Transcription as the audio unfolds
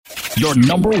Your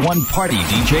number one party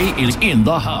DJ is in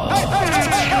the house.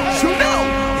 Shoot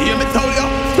now! Hear me tell you?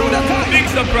 Shoot that guy! Big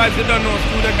surprise, you don't know.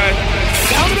 Shoot that guy.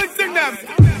 How do you sing them?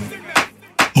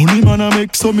 Only man I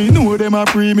make so me know them a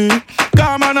pre me.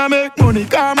 Come on I make money,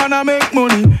 come on I make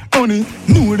money. Money,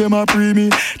 know them a pre me.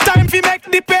 Time fi make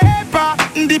the paper,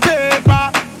 the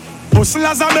paper.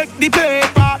 Hustlers a make the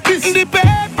paper, the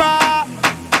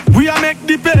paper. We a make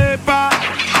the paper.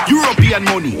 European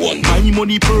money, my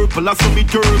money purple, I saw me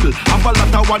turtle. Have a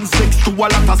lot of 1-6 to a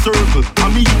lot of circle.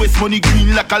 And me US money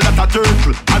green like a lot of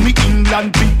turtle. And me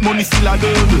England big money still a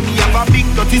double. Me have a big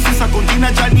 36 account in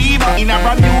a Geneva. In a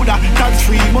Bermuda, tax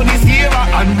free money saver.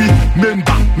 And we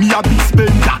member, me a big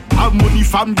spender. Have money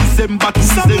from December to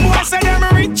December. Some boys say them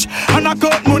rich and I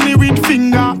count money with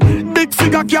finger. Big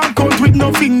figure can't count with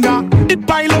no finger. It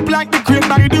pile up like the crate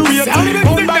by the weight.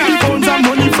 Owned by the pounds and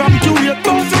money from Kuwait.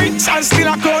 Both rich and still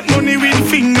I count money with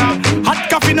finger. Hot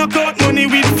coffee no count money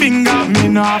with finger. Me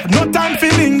no have no time for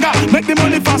linger. Make the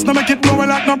money fast, no make it blow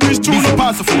like no bridge through no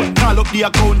pass phone. Call up the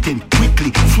accountant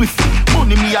quickly, swiftly.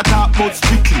 Money me a talk about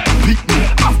strictly. Pick me,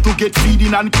 have to get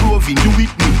feeding and clothing. You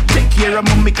with me, take care of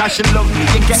mommy 'cause she love me.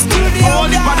 You get all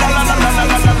the la la la la la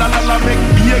la la la la. Make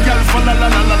me a girl for la la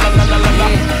la la la la la la.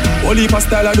 Whole heap of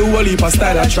style I do, whole heap of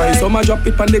style I try. Some I drop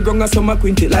it on the ground and some I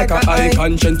quint it like a high.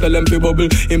 Conscience tell them fi bubble,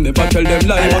 him never tell them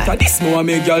lie. But a this more I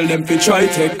make y'all them fi try.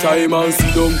 Take time and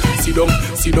sit down, sit down,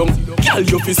 sit down. Y'all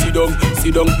you fi sit down,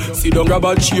 sit down, sit down. Grab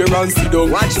a chair and sit down,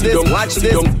 sit down,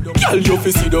 sit down. Y'all you fi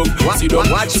sit down, sit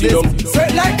down, sit down.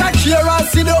 Sit like a chair and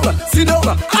sit down, sit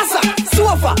down. Asa,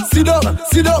 sofa, sit down,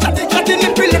 sit down. Cut in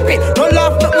the Philippine, no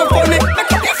laugh, no funny.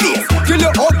 Make up your face, till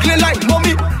you ugly like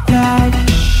mommy. Love,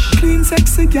 clean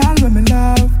sexy gal when me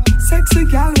love. Sexy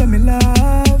gal when me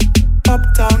love.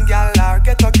 Uptown gal or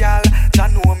ghetto gal. Ya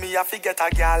know me I fi get a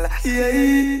gal.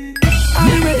 Yeah. I've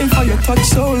been waiting for your touch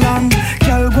so long.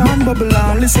 Girl, go and bubble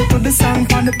on. Listen to the song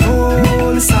on the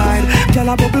pole side. Girl,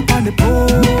 I bubble on the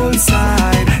pole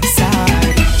side.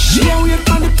 She a wait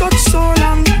on the touch so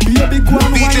long. Baby, go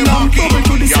and wind on. Bubble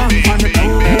to the song on the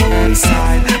pole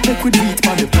side. Make we do it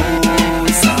on the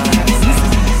pole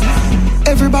side.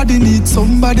 Everybody needs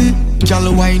somebody.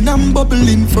 Girl, wine and bubble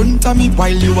in front of me.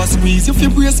 While you a squeeze, you feel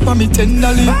brace for me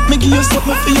tenderly. Me give you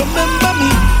something for you, remember me.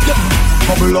 Yeah.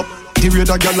 Bubble up. The way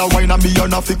the girl a wine and me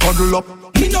and a fi cuddle up.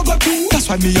 Me no go do. That's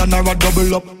why me and her a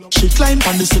double up. She climb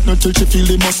on the seat no till she feel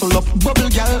the muscle up. Bubble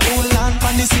girl, hold on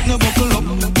on the seat no buckle up.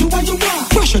 Do what you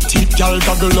want. Brush your teeth, girl,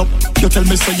 goggle up. You tell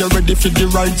me say you ready for the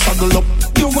ride, saggle up.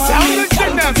 You want me?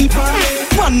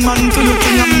 One man to the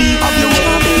thing and me have you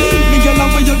want me? Me girl,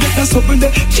 how you get us up in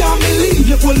there? Can't believe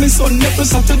you hold me Sunday to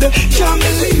Saturday. Can't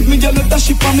believe me girl,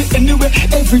 dash it for me anywhere,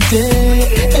 every day,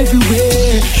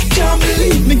 everywhere. Can't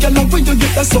believe me girl, how you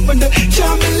get us up in there?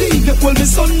 Can't believe you hold me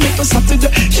Sunday to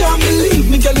Saturday. Can't believe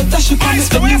me girl, dash it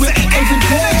for me anywhere, every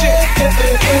day.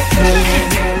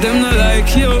 Them not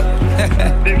like you.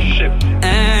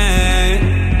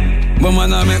 But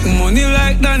man I make money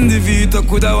like Dandy Vito.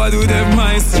 Coulda what do them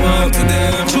maestro to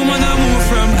them. True man I move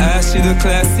from ash to the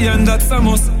classy and that's a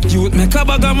must. Youth make a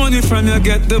bag of money from you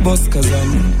get the bus. Cause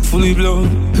I'm fully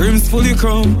blown, rims fully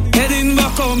chrome. Heading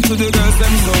back home to the girls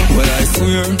them go. Well I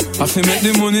swear, I fi make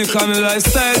the money cause my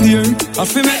lifestyle here. I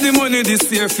fi make the money this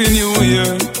year for New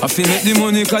Year. I fi make the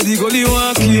money cause the gully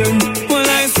walk here. Well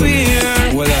I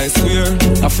swear,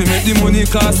 I fi make the money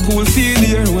cause school feel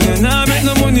here. When you nah make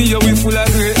no money you we full of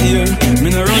great year. Me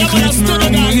no run clips, me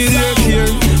run money there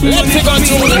here. Let's take on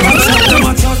to the them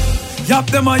a chat, yap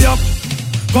them a yap.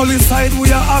 Gully side we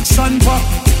a action pack.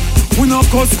 We no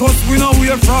cuss, we no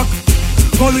wear frock.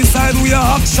 Gully side we a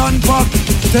action pack.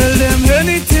 Tell them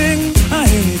anything,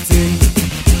 anything.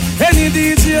 Any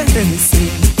DJ,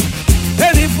 anything.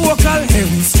 Any vocal,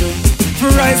 any string. For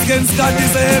rise against God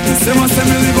is a heavy. Them a say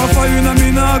me live up for you and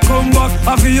me nah come back.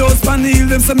 Have your house pan heal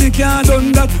them say me can't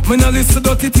done that. Me nah listen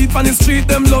dirty teeth on the street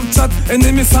them love chat.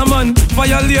 Enemy a man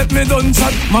violate me done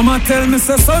chat. Mama tell me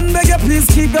say son beg you please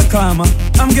keep your karma.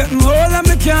 I'm getting old and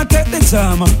me can't take the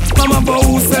charma. Mama bow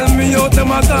who sell me out them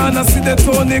a Ghana. See the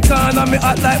Tony Kana me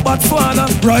act like Botswana.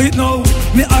 Right now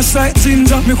me ash like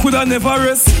ginger. Me coulda never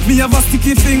rest. Me have a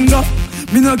sticky finger.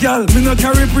 Me no gal, me no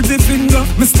carry pretty finger.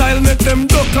 Me style make them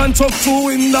duck and chuck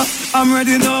through window. I'm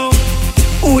ready now.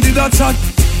 Who did that chat?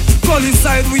 Gully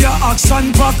side we are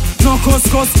action pack. No cuss,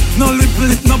 no lip,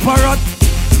 no parrot.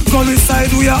 Gully side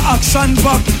we are action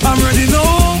pack. I'm ready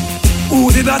now.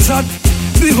 Who did that chat?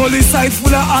 The gully side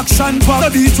full of action pack.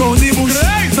 The beat round the bush.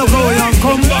 No go and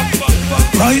come back.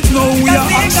 Right now we are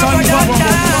action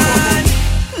pack.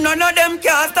 None of them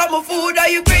can stop my food. Are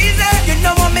you crazy? You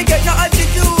know want me get no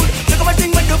attitude. Look at my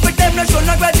thing, but do for them, no show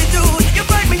no gratitude. You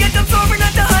fight me, yet I'm sober,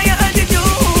 not the higher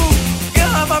altitude.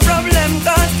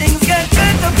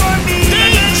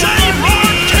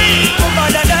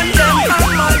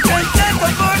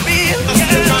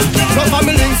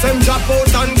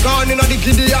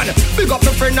 Gideon. Big up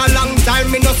the friend a long time,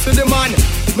 me no see the man.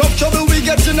 No trouble we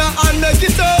get in a hand, make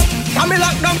it up. Come me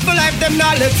lock down for life, them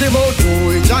not let him out.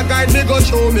 Oh, Jah guide me go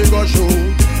show, me go show.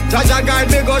 Jah guide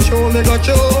me go show, me go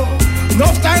show.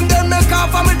 Enough time them make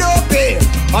off and me don't pay.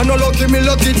 I no lucky, me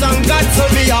lucky, thank God say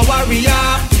me a warrior.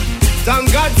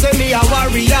 Thank God say me a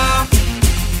warrior.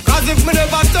 Cause if me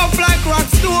never tough like rock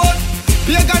stone,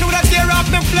 pagan would have tear off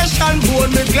me flesh and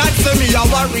bone. Me glad say me a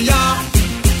warrior.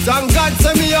 Thank God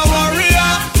say me a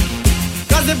warrior.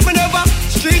 Cause if me never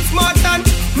street smart and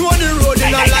know the road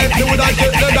in a life, they would have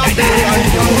get the day.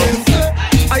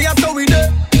 I have to with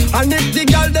it. And if the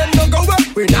girl then no go work,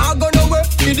 we not gonna work.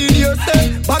 We did you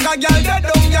say, bag a girl they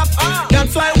don't yap.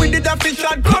 That's why we did a fish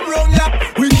and come round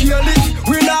yap. We kill it,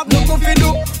 we not no go fi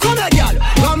do. Come a girl,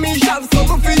 come me shop so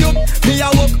go fi you. Me a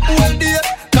work all day,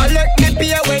 collect me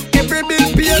pay when every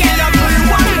bill pay. Me a free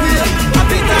one way.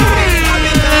 Happy time,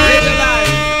 live your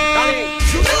life.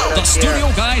 The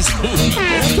studio guys move.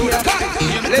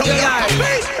 Live your life.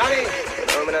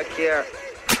 I'm not care.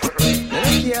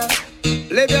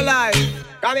 Live your life.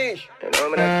 Kamish, you know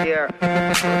me not care.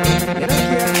 You don't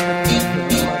care.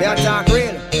 They talk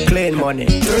real, clean money.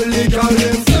 Tell the girl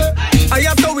them say, I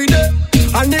have to with it.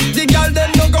 And if the girl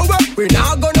them no go work, we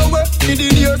not gonna work. We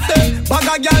did you say, bag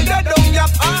a girl they don't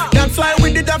yap. That's why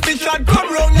we did a fish and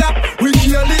come round yap. We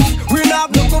kill it, we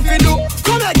not no go fi do.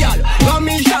 Come a girl, come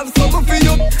me shop so go fi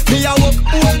you. Me a work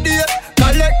all day,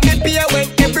 collect me pay when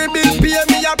every bill pay.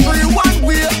 Me a free one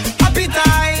way. Happy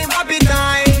time, happy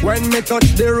time. When me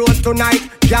touch the road tonight,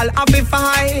 girl happy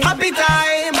fine. Happy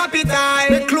time, happy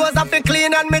time. Me clothes have to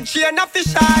clean and me chain have to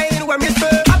shine. When me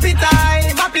say happy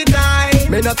time, happy time.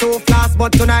 Me not too fast,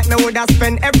 but tonight me woulda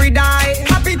spend every dime.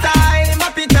 Happy time,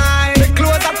 happy time. Me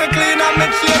clothes have to clean and me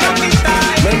chain have to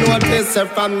shine. Me notice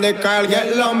from the girl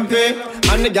get lumpy,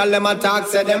 and the girl them a talk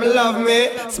say them love me.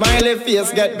 Smiley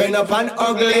face get bent up and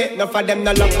ugly. Enough of them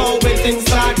no love how we things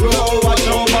start grow. Watch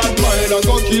out, bad mind a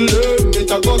go kill them.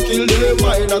 It a go kill them.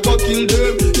 Mind a go kill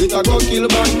them. It a go kill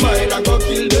bad mind a go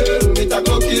kill them. It a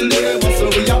go kill them. So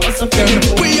we a hustle them.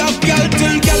 We have gal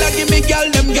till gal a give me gal.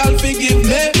 Them gal forgive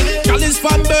me. Gal is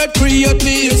from birth create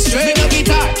me straight. Me no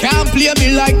guitar can't play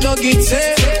me like no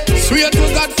guitar. Swear to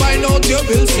God find out you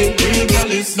will sing. Real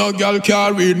gal is no gal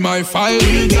can't read my file.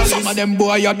 Some of them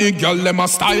boy are the gal them a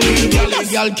style.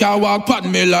 Gal can't walk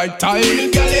on me like tile.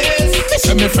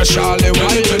 Say me fresh all the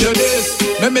while. Tell you this.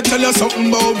 Let me tell you something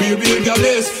about me real gal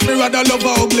is. Me rather love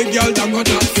a ugly gal than got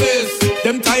that face.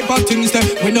 Them type of things that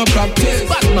we no practice.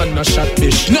 Bad man no shot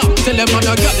fish. No, tell them man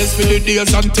a gal is for the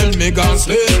days until me gone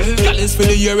slay. Gal is for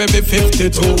the year every 52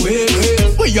 weeks.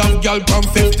 We have gal from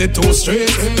 52 straight.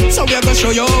 So we are gonna show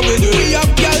you how we do. We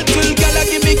have gal till gal a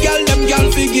give me gal. Them gal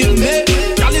forgive me.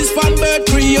 Gal is from birth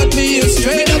create me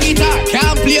straight. Me no guitar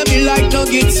can't play me like no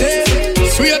guitar.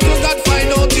 Swear to God find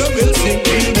out you will sing.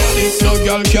 No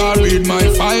girl can't read my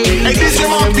file. Hey, this is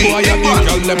my beat. Boy, I'm the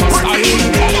girl, them a style.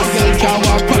 Girl can't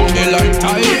walk on me like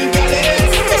tile.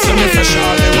 So me fresh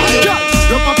all the while.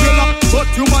 You're popular, but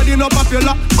your body not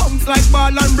popular. Bounce like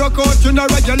ball and broke out, you no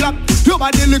regular. Your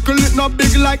body little, it not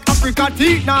big like Africa.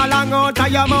 Teeth now long out, I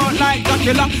am out like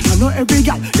Dracula. I know every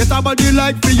girl get a body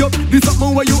like for you. This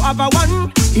something where you have a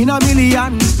one in a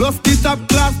million. Plus the top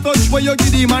class touch where you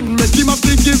give the man. Make him have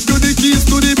to give to the keys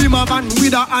to the beamer van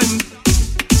with a hand.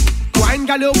 Wine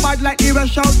gal you bad like the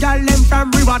rush out gal them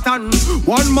from Riverton.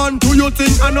 One man do you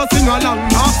think and no sing along.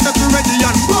 After you ready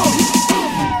and boom.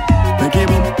 Make it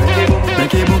boom, make it boom,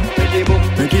 make it boom,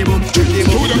 make it boom, make it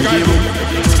boom,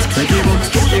 make it boom,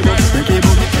 make it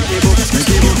boom, make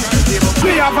it boom, make it boom.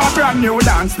 We have a brand new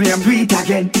dance name. Do it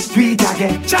again, do it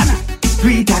again. Chana, do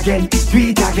it again, do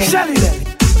it again. Shelly Belly.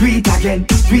 Do it again,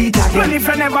 do it again. Well, if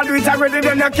you never do it already,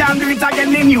 then you can't do it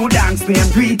again. The new dance name.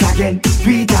 Do it again,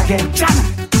 do it again. Chana.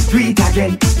 Do it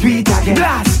again, do it again.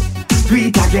 Blast. Do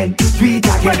it again, do it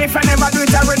again. Well, if I never do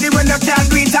it already, when you can't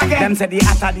do it again. Them say the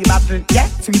hotter the battle, yeah,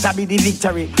 sweeter be the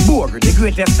victory. Borg, the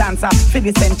greatest dancer for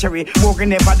the century. Borg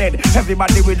never dead,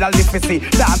 everybody with a legacy.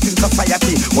 Dancing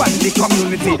society, one the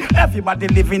community. Everybody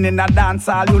living in a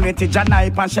dancehall unity.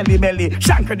 Janipe and Shelly Belly,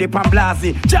 Shankar and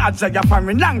Blasi. Georgia, your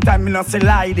family, long time me no see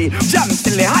lady. Jam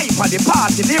still the hype of the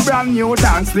party, the brand new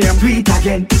dance name. Do it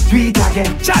again, do it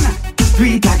again. Chana, do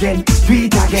it again, do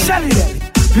it again. Shelly Belly.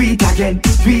 Do it again,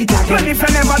 do it again. Well, if you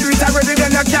never do it already,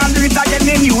 then you can't do it again.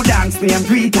 The new dance name.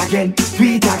 Do it again, do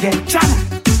it again. Chana,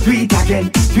 do it again,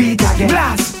 do it again.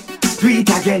 Blast, do it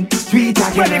again, do it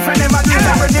again. Well, if you never do it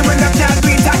already, then you can't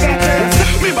do it again.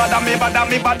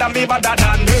 Me badder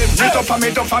than them.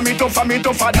 Me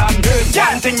tougher than them.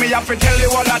 Can't think me have to tell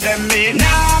you all of them. Me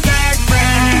nah beg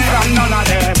friend. from none of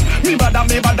them. Me badder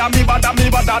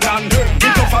than them.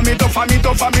 Me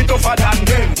tougher than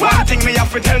them. One thing me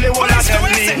have to tell you all of them.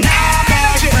 Me nah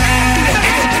beg friend.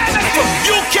 From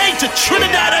UK to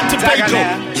Trinidad and Tobago,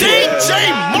 DJ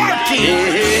Marky.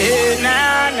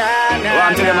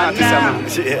 One to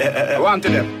them, one to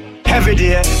them. Every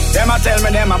day, them a tell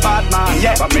me them a bad man,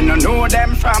 yeah, but me no know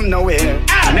them from nowhere.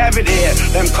 And every day,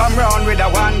 them come round with a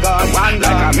one gun,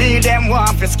 like a me them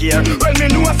want to scare. Well, me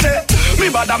know say, me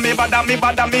badder than them. Me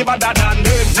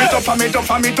tougher than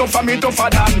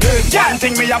them. One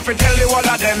thing me have to tell you all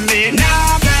of them. Me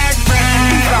nah beg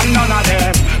friend from none of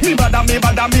them. Me badder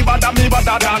than them. Me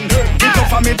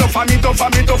tougher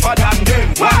than them.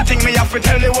 One thing me have to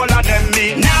tell you all of them.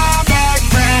 Me nah beg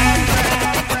friend.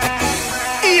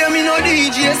 Yeah, me no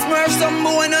DJ Smurf, some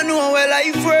boy no know where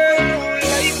life work.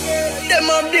 Them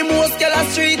have the most killer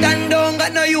street and don't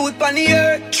got no youth on the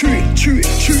earth. True.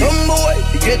 Some boy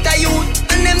get a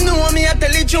youth and them know me a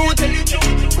tell the truth.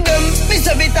 Them miss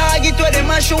every target where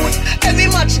them a shoot. Every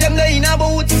match them they in a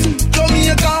boots.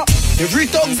 Jamaica. Every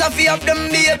thugs a fi up them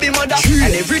baby mother.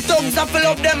 And every thugs a fill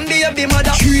up them baby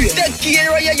mother. Take care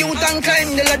of your youth and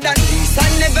climb the ladder.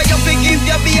 And never you forgive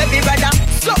your baby brother.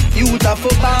 So youth a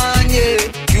for ban, yeah.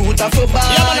 Youth a for ban,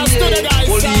 yeah.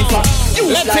 Oliver,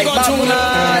 youth like Bob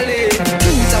Marley.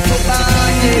 Youth a for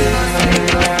ban, yeah.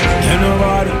 Tell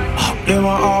nobody, them a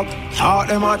up, talk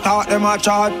them a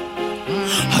chat.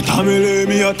 I tell me lay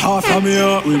me a talk from me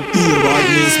up with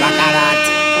badness back at that.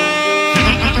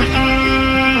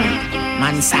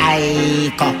 Man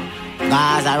psycho,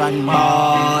 Gaza run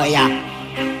boy,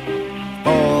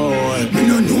 boy. Me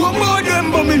no know about them,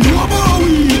 but me know about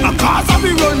we. A Gaza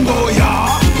me run boy,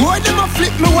 boy them a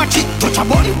flip me watch it, touch a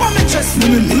button for me chest. Me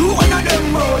knew one of them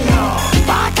boy,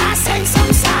 but I send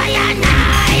some cyanide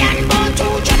and bone to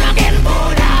John again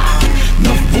boy.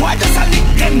 No boy just a lick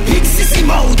them big sissy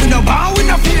mouth. We no bow, we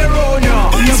no fear on ya.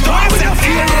 We no bow, we no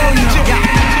fear on ya.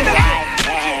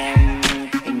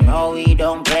 No, we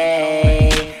don't play.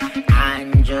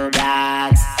 Andrew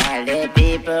Blacks, tell the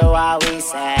people what we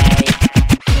say.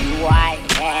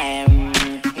 UIM,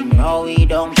 you know we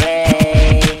don't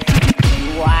play.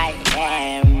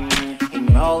 UIM, you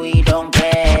know we don't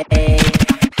play.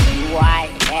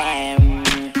 UIM,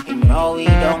 you know we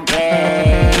don't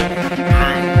play.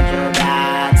 Andrew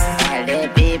Blacks, tell the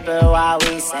people what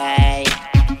we say.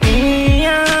 Me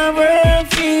a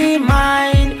worthy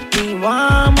mind, me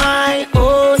want my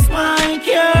host, my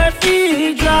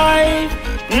carefree drive.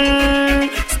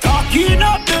 Stocking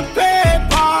up the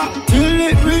paper till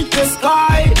it reach the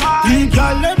sky. The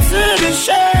gallons in the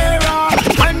share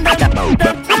and the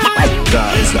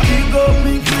price. We go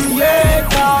big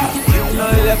later, no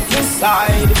left the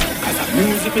side. As a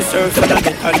music is surfing and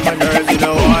the time nerves, you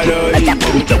know I don't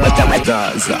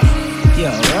Yo,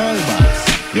 real boss.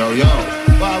 Yo,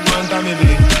 what want me be?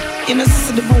 You know, this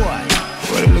is the boy.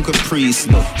 Well, look at priest,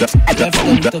 look.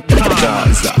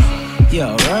 Yo,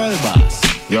 real boss.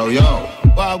 Yo,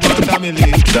 what want me be?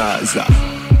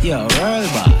 Yo, real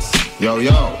boss. Yo,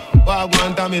 what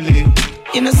want me be?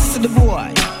 You know, this is the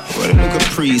boy. Well, look at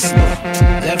priest, look.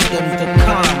 Left them to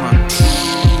karma.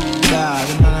 God,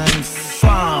 the man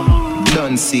farm.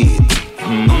 Don't see it.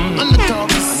 On the top,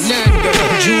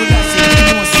 Judas is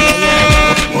no say.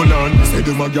 Hold on, say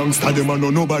them a gangster, them a no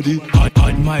nobody.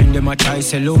 Bad mind, them a try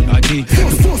sell out daddy.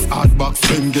 First hard box,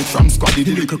 them get from squaddy.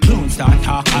 The little clowns start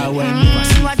talk how when never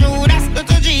see. What Judas, go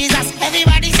to Jesus,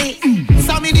 everybody say.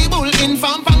 Saw me the bull in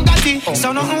from Pangati.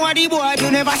 So nothing what the boy,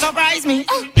 you never surprise me.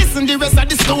 Listen the rest of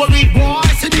the story. Boy,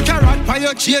 see the carrot by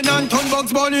your chain and ton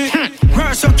Bugs Bunny.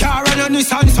 Where's your car and your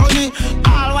Nissan Sunny?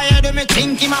 All why you do me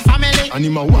think he my family. And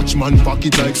him a watchman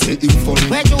pocket like say him funny.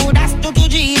 Where Judas to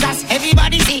Jesus,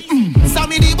 everybody see. Saw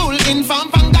me the bull in from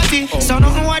Pangati. So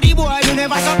nothing what the boy, you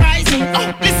never surprise me.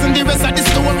 Listen the rest of the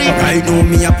story. Right now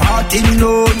me a party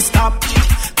non-stop.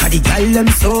 Cause the girl them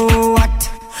so hot.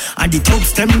 And the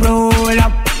tubs them roll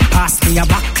up. Pass me a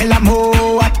buckle of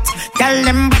more what. Tell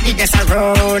them body just a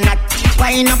run up.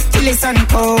 Wine up till the sun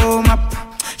come up.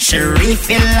 She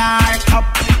refill her cup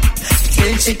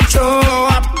till she throw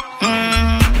up.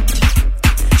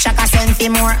 Shaka send for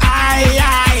more eyes.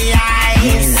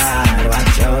 Lord,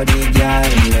 watch how the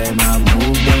girl them a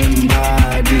move them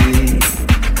body.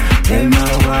 Them a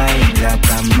wine like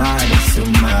a mad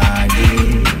somebody.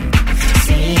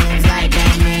 Seems like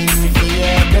I'm in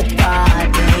the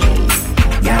party.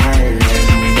 Girl,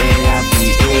 they happy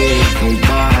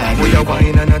everybody. We a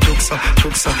wine and a juksa.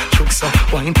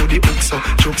 Wine to the hooksa.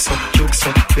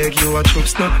 Beg you a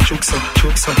chooks no, chooks up,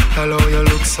 chooks up. Hello, you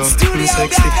look so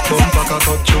sexy. Come back a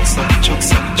cup, chooks up, chooks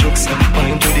up, chooks up.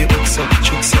 Point to the hooks up,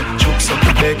 chooks up, chooks up.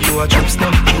 Beg you a chooks no,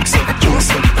 chooks up,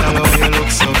 chooks up. Hello, you look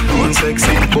so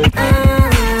sexy.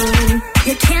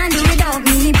 You can't do without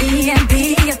me, B&B.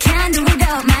 You can't do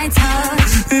without my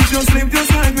touch. If you sleep just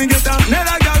like me, get up, let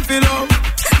a girl feel up.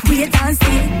 We don't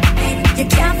see. You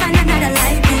can't find another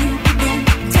like me.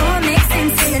 Don't make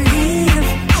sense till you leave.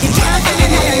 You can't find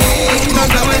another like me.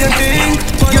 That's how you think.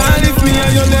 Girl, if me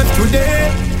and you left today,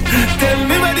 tell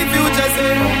me what the future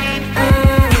say.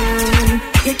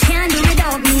 You can't do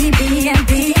without me,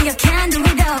 B&B. You can't do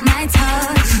without my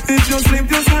touch. If you sleep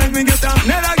just like me, get up,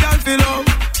 let a girl feel up.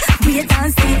 We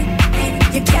don't see.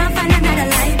 You can't find another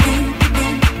like me.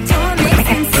 Don't make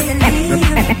sense till you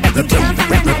leave. You can't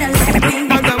find another like me.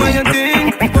 That's how you think.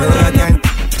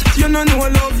 You don't know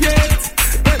love yet.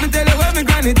 Let me tell you what me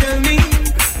granny tell me.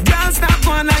 Can't stop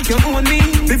going like you own me.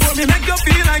 Before me make you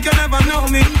feel like you never know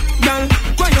me. Girl,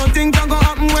 what you think can go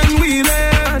happen when we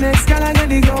live? Next girl I get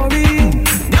the glory.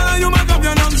 Girl, you make up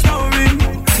your love story.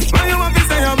 What you want to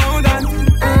say about that?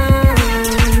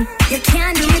 You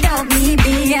can't do without me,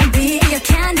 B&B. You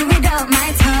can't do without my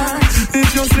touch.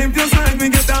 If you sleep just like me,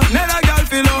 get up, let a girl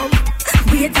feel up.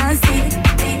 We don't see.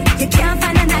 You can't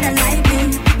find another like me.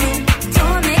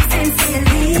 Don't make sense till you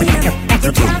leave.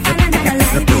 You can't find another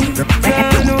like me.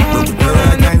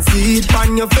 I can see it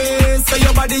on your face. So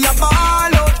your body a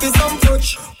ball out with some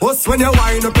touch. What's when you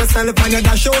wind up yourself and you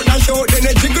dash out. Then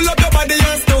you jiggle up your body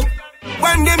and stuck.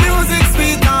 When the music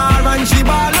sweet and she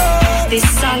ball out. This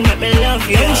song make me love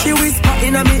you. Then she whisper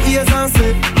in my ears and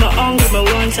say, my hunger, me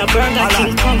want a Burger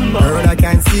King combo. Girl, I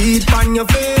can see it on your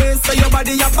face. So your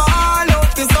body a ball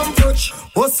out with some touch.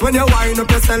 What's when you wind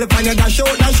up yourself and you dash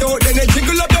out. Then you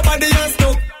jiggle up your body and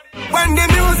stuck. When the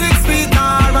music sweet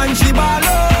and she ball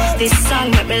out. This song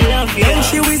make me love you. Then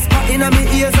she whisper in my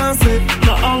ears and say,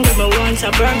 my hunger, me want a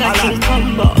Burger King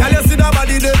combo. Can you see that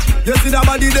body there? You see that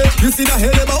body there? You see that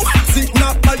hell about sitting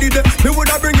that body there? Me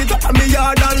woulda bring it up on me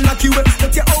yard and lock you up.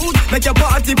 Take you out, make your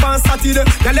party on Saturday.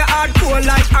 Girl, you hard cold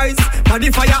like ice. Body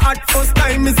fire hot first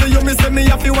time. Me say you, me say me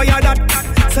have to wire that.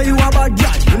 Say you a bad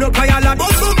girl, you know cry a lot.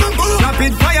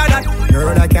 Rapid fire that.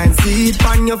 Girl, I can see it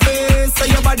on your face. So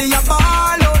your body a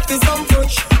ball out with some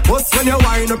touch. What's when you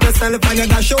wind up yourself and you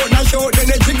dash out. Then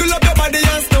you jiggle up your body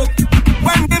and stuck.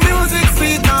 When the music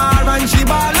sweet and she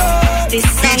ball out. This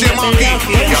song make me love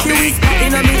you. Then she whisper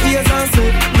in my ears and say,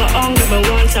 my hunger, me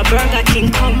want a Burger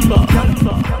King combo.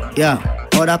 Yeah,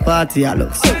 how that party I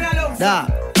look so. Da,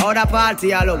 how that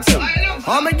party I look so.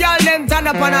 How me girl them turn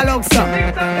up and I look so.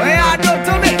 Where you do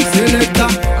to me? Selector,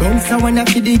 bounce a wanna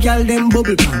see the girl them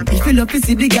bubble pan. If you love to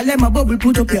see the girl them a bubble,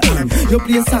 put up your hand. You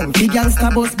play song, the girl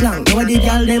star bus blank. Now the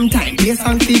girl them time, play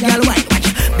song, the girl white.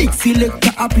 Big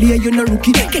selector a play, you no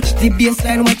rookie. Catch the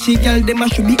baseline, watch the girl them a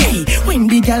should be. Hey, when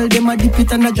the girl them a dip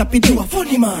it and a drop it, you a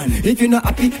funny man. If you not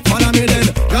happy, follow me then.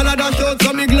 Girl a dash out,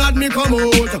 so me glad me come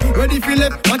out. Ready for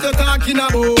left, what you talking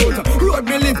about? Road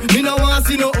me live, me no want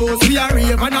see no host. We a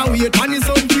rave and a wait, and it's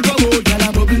on keep about. Girl a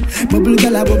bubble, bubble,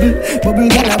 girl a bubble, bubble,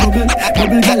 girl a bubble,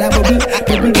 bubble, girl a bubble,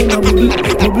 bubble, girl a bubble,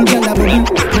 bubble, girl a bubble,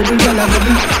 bubble, girl a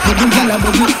bubble, bubble, girl a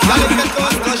bubble. Girl if you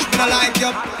don't touch, me no like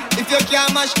you. If you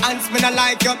can't mash hands, me no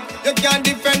like you. You can't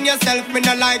defend yourself, me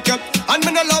no like you. And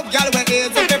me no love y'all when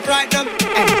it's up, you frighten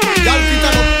them. Y'all fit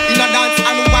up in a dance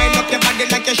and wind up your body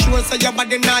like a show, so your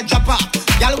body not drop off.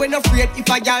 Y'all when afraid if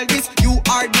I y'all this, you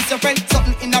are this your friend.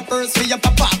 Something in a purse for your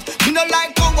papa. Me no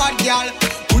like coward y'all.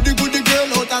 Goody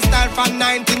girl out of style from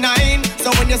 99. So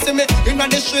when you see me in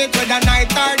the street with a night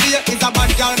or day, it's a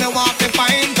bad girl me want to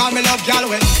find. Cause me love y'all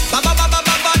when ba ba ba ba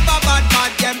ba ba ba ba ba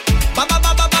them. Ba ba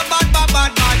ba ba ba ba ba ba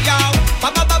ba y'all. Ba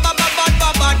ba ba ba ba ba ba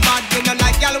ba ba. Me no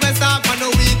like y'all when start for no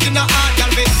week in the heart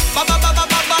y'all be. Ba ba ba ba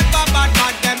ba ba ba ba ba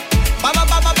them. Ba ba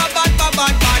ba ba ba ba ba ba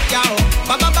ba y'all.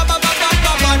 Ba ba ba ba ba ba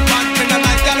ba ba ba. Me no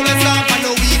like y'all when start for no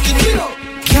week in the heart.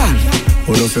 Girl,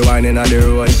 who no feel whining on the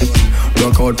road?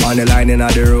 Rock out on the line in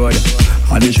the road.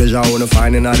 All the treasure I wanna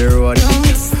find in the road.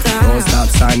 Don't stop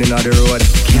signing on the road.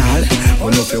 Girl,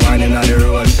 who no feel whining on the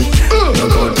road?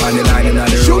 Rock out on the line in the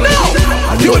road.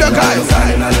 All the treasure I wanna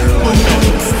find in the road.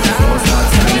 Don't stop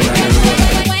signing on the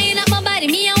road. Wind up my body,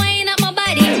 me a wind up my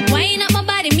body. Wind up my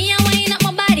body, me a wind up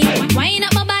my body. Wind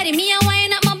up my body, me a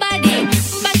wind up my body.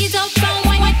 Back it up from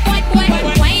wind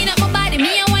up my body,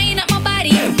 me a wind up my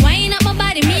body. Wind up my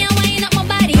body, me a wind up my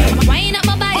body. Wind up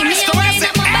my body, me a wind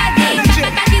up my body.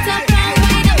 Back it up from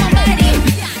wind up my body.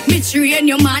 Me train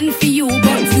your man for you,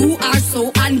 but you are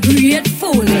so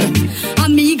ungrateful.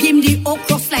 And me give him the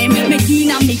okra slime, make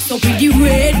him mix up with the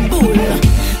Red Bull.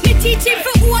 Me teach him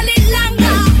for hold it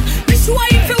longer. Me show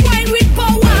him for wine with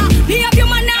power. Me have your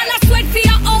man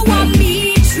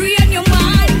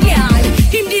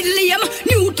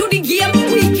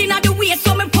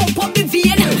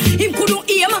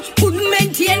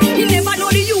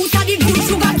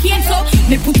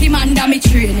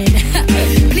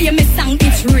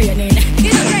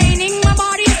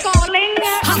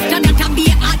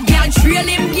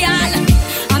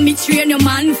Me train your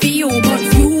man for you, but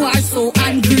you are so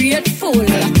ungrateful.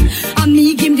 And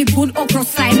me give him the good okra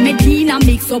slime, Medina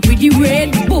mix up with the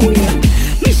Red Bull.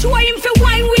 Me show him for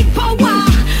wine with power.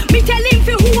 Me tell him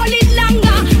for hold it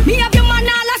longer. Me have your man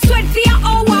all a sweat for your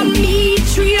hour. Me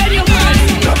train your man.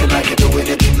 Drop it like you're doing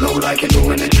it, low like you're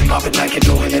doing it, pop it like you're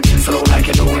doing it, slow like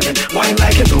you're doing it, wine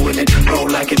like you're doing it, roll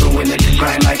like you're doing it,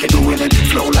 grind like you're doing it,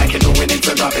 flow like you're doing it.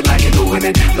 So drop it like you're doing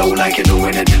it, low like you're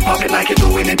doing it, pop it like you're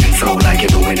doing it, slow like you're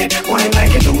doing it, wine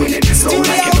like you're doing it, slow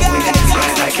like you're doing it,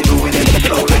 grind like you're doing it,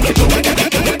 flow like you're doing it.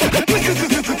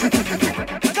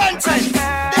 Content,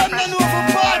 them no know for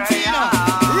party, you know.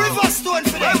 Riverstone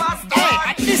for them.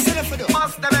 Hey, listen for them.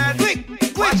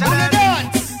 Quick, on the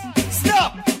dance.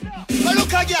 Stop. Go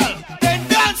look a girl, then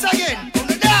dance again. On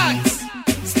the dance.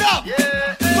 Stop.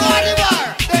 Party bar,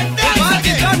 then dance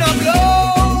again. Turn up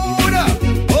loud.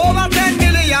 Over 10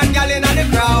 million gal in the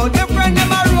crowd. The friend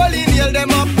them a rolling, hail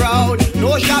them up proud.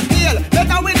 No shot deal,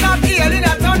 better with that deal in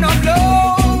a turn up loud.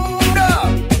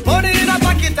 Money in a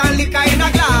pocket and liquor in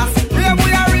a glass. Rave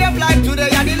we a rave like today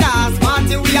and the last.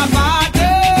 Party we a party.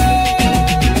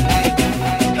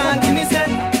 Can't me say,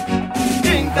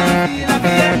 drink and feel a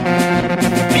beer.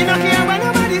 Me no care what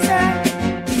nobody say.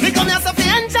 Me come here so fi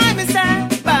enjoy me say.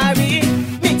 Barry,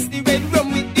 mix the red rum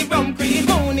with the rum cream.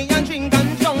 Honey and drink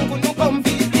and drunk when you come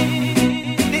feed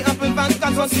me. The apple vodka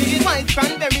so sweet, white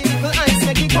cranberry, little ice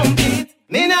make it complete.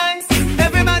 Me nice,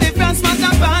 everybody from smash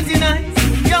and party nice.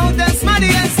 Yo, tell Smaddy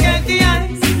and skate the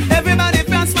ice. Everybody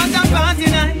from smash and party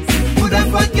nice. Put a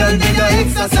foot girl then you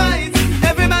exercise.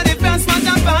 Everybody from smash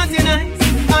and party nice.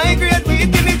 I great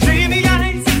weed give me dreamy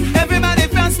eyes. Everybody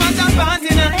from smash and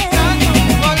party nice.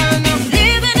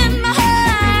 Living in my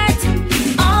heart,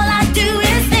 all I do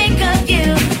is think of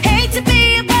you. Hate to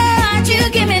be apart, you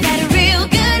give me that real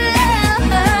good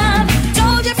love.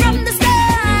 Told you from the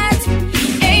start,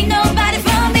 ain't nobody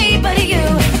for me but you.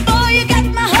 Boy, you got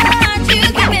my heart, you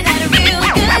give me that real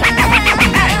good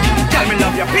love. Tell me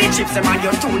love your peach chips and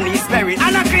your two knees berry.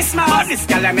 And a Christmas, but this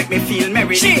girl make me feel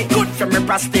merry. She good for me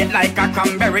prostate like a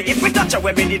cranberry. If we touch her,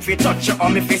 we need we touch you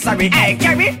on me face sorry. Hey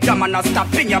Gary, your man not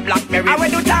stop in your blackberry. I will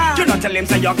do that. You not tell him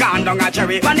say you're gone down a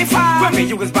cherry. Funny farm, when we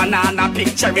use banana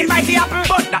pick cherry. It might be apple,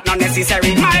 but that not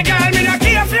necessary. My girl, me not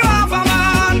care if you have a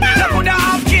man. You could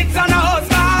have kids and a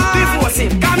husband. Divorce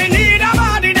him, cause me need a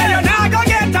body. Then you not go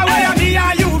get away and me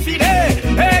and you feel it.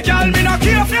 Hey girl, me not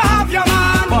care if you have your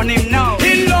man. Burn him now,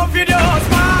 in love with your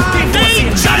husband. Divorce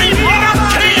him, Johnny, me need a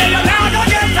body. Then you not go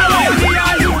get away and me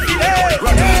and you feel it.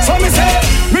 So me say,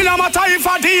 me no matter if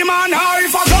a demon or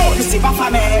if a ghost. You see for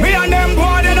me. Me and them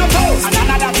boy in a post. And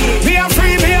another thing. Me a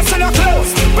free base in a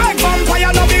close. Beg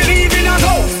vampire no believe in a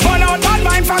ghost. Burn out bad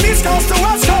mind from East Coast to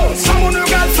West Coast. Someone who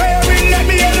got fairy let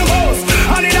me in the most.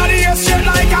 And in the ear straight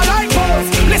like a light post.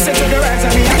 Listen to the words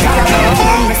of me a got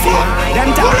me fear. Them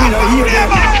talk me no hear them.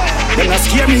 Them no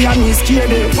scare me and me scare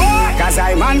them. Cause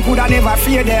I man coulda never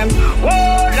fear them.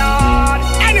 Oh Lord.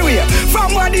 Anyway,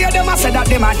 from where they them a say that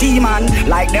them a demon.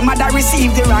 Like them a da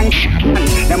receive the rank.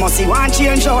 Them must see one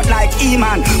change out like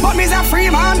E-man. But me's a free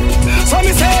man. So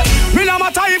me say, me no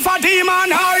matter if a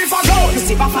demon or if a ghost. You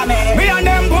see for me. Me and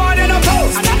them boy in a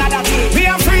post. And another thing. Me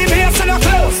a free base in a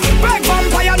close. Beg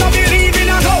vampire no believe in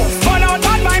a ghost. Burn out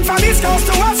bad mind from East Coast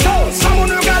to West Coast.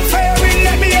 Someone who got fairy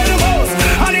let me in the most.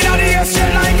 And in the ear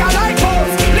straight like a light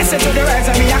post. Listen to the words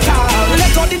of me a call.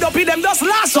 Let out the dopey them just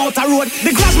last out a road.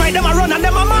 The grass right them a run and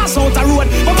them a mass out a road.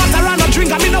 But matter and no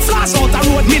drink and me no flash out a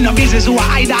road. Me no business who a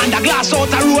hide under glass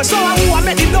out a road. So who a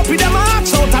make the dopey them a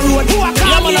axe out a road. Who a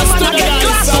call me a man and get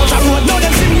glass out a road. Now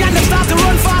them see me and them start to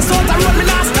run fast out a road. Me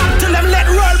not stop till them let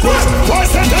roll past. Why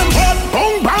say them hot?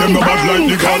 Bang bang. Them no bad like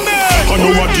the gun. I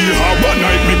know what they have. One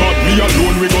night me bad. Me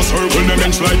alone we go circle them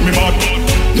inch like me mad.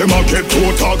 Them a get to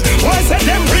talk. Why say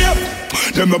them brave?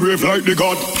 Them no brave like the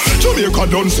God. Jamaica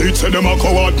done say it, say them a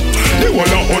coward. They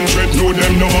want 100, know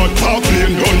them no hot. Park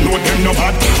Lane don't know them no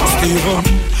bad. Steven,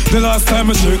 the last time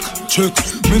I check,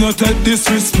 me no take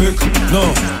disrespect.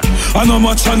 No, I know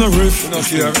much on the riff.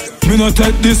 Me no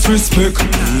take disrespect.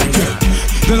 Yeah.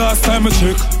 The last time I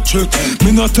check,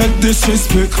 me no take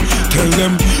disrespect. Tell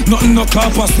them nothing no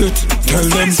opposite. Tell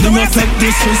them me no take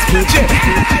disrespect.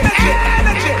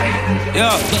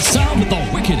 Yeah, the sound with the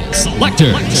wickedest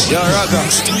selectors. Yeah,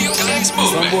 Raga. Studio Guys Move.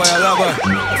 Some boy I love her.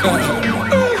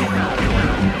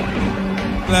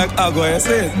 Like Agua, you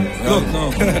see it? Look now.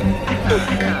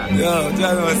 Yo,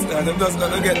 John was stand. I'm just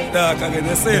gonna get dark again,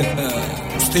 you see it?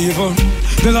 Steven,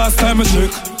 the last time I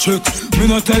check, me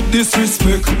no take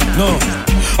disrespect. No,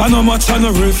 I know much on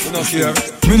the riff.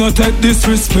 Me no take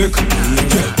disrespect.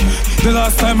 Yeah. The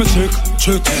last time I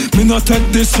check. Me not take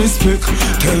disrespect.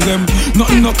 Tell them,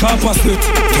 nothing no capacity.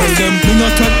 Tell them, me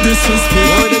not take disrespect.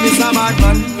 Oh, them is a bad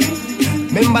man.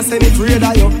 Remember say me afraid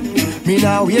of you. Me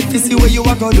now wait to see what you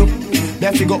are gonna do. Me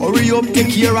have to go hurry up,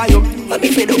 take care of you. Let me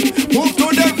fed up. Move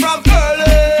to them from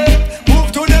early.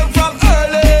 Move to them from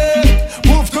early.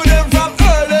 Move to them from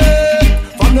early.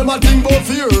 From them I think about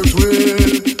the earth way.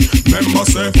 Remember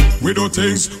say, we do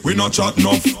things, we not chat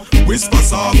enough. Whisper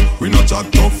soft, we not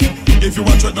chat tough. If you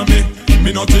want to threaten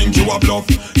me not think you a bluff.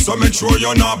 So make sure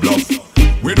you're not bluff.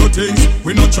 We do things,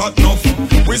 we not chat enough.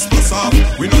 Whisper soft,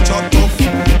 we not chat tough.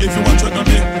 If you want to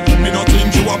threaten me not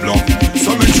think you a bluff.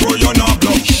 So make sure you're not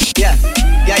bluff. Yeah.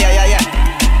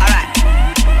 Alright.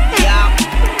 Yeah.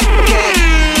 Okay.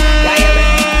 Yeah,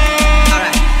 man.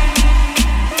 Alright.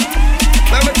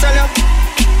 Let me tell you.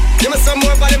 Give me some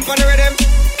more volume for the rhythm.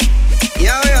 Yo,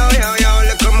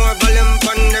 look more volume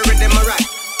on the rhythm, alright.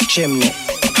 Chimney.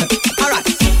 Alright.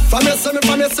 From you see me,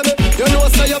 you know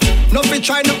say up. No fi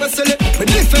try, no fi silly. Me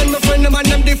defend my friend, them and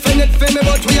them defend it for me.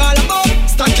 But we all about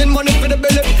stacking money for the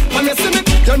belly. From you see me,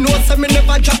 you know say me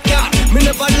never drop ya. Me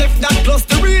never left that close,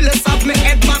 the realest of me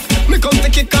head back. Me come to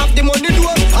kick off the money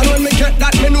door. And when me get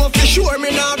that, me know for sure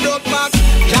me now broke back.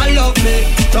 Y'all love me,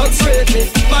 thugs rate me.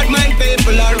 Bad mind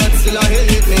people are run, still a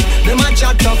hate me. Them a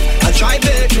chat tough, I try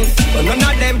bait me. But none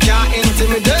of them can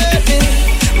intimidate me.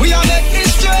 We are make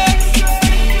this straight.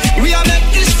 We are make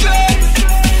this straight.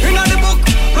 In the book,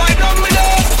 right down me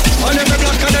there. On every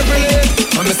block and every lane.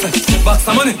 I'm say, box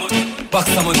some money.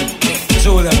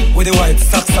 Julian with the white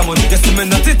socks some money. You see me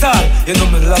not it all, you know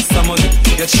me lock some money.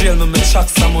 You trail me chuck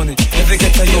some money. Every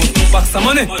get a youth, box some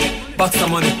money.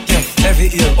 Yeah, every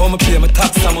year, all me pay me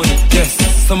tax some money. Yes,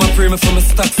 some I pray me for me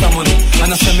stack some money.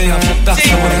 And I say me have to tax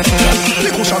some money. The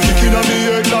cushion kick inna me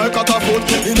head like a foot.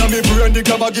 Inna me brain the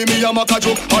grabber give me a maca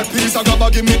joke. Hard piece a grabber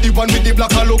give me the one with the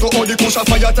black and logo. All the cushion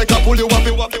fire take a pull you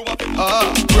wappy.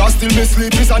 Brass till me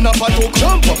sleep is a nap a talk.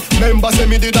 Jump up, member say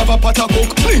me did have a pot a cook.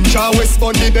 Ninja West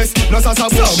Bun the best, no sasa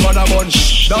bush. Some man a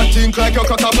bunch, that think like your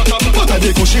cock. But I the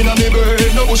cushion a me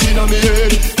brain, no bush inna me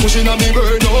head. Cushion a me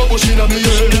brain, no bush inna me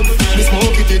head. Me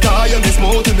smoke it high, me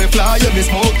smoke it, me fly, me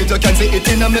smoke it. You can see it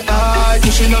inna me eye.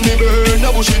 Cushion a me brain, no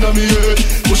bush inna me head.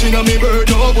 Cushion a me brain,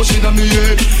 no bush inna me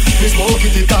head. Me smoke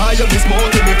it high, me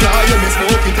smoke it, me fly, me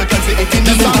smoke it. You can see it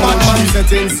inna me eye. Bad man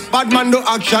settings, bad man do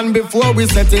action before we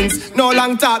settings. No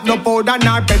long talk, no powder,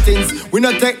 nor pettings. We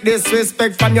no take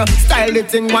disrespect from your style the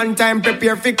thing one time,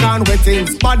 prepare for can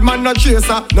wettings. Bad man no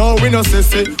chaser, no we no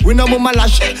sissy. We no mama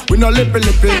lashy, we no lippy.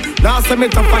 Now say me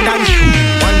tougher than you.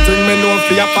 One thing me know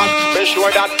for your pack, make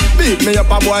sure that beat me up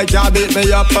a boy can't beat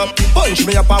me up. Punch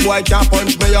me up a boy can't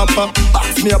punch me up.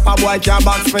 Box me up a boy can't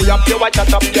box me up. You watch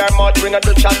chat up your mouth, we not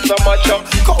do chat so much.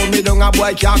 Call me down a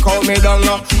boy can't call me down.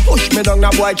 Push me down a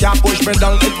boy can't push me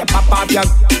down. If you pop up your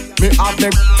me have me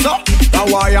so that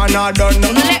why you not done.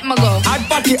 Let me go. Hard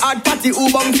party, who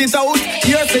bumps it out?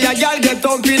 You say a girl get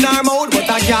up in her mouth, but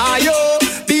I can't you.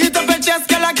 Beat up your chest,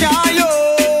 girl I can't you.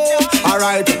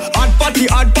 Alright, hard party,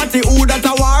 who that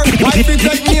a war? Why fit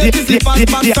like me to see fast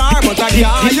star, but I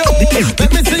can't you.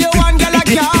 Let me see you one girl I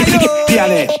can't you.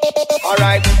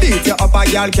 Alright, beat you up a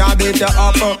girl can't beat you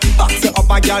up. Box you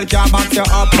up a girl can't box you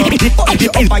up. Punch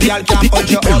you up a girl can't punch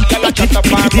you up. Girl I chat up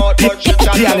her mouth, but she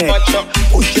chat so much.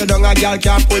 Push you down a girl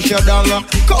can't push you down.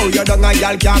 Cow you down a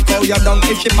girl can't cow you down.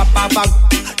 If she pop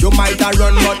you might a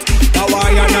run, but now why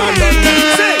you not done?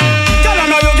 Say, girl I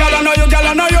know you.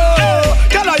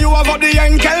 Girl you have up the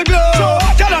ankle glow.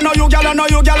 Girl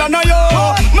I know you.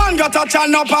 Man got a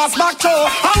chan no pass back to.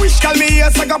 I wish call me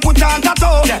yes I got put on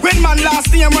tattoo. When man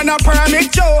last name when I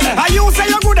permit you. I you say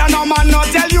you good and no man not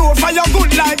tell you. For your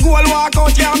good like gold walk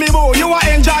out here me boo. You will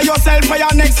enjoy yourself for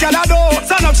your next girl do.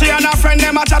 Son up to you and a friend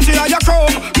them a chat to your crew.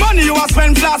 Money you a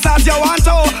spend fast as you want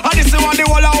to. And this is what the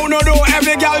whole of uno do.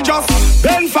 Every girl just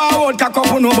bend forward, cock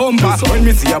up on no bumper. When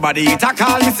me see your body it a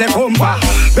call me say bumper.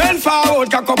 Bend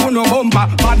forward, cock up on no bumper.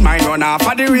 Bad mind run off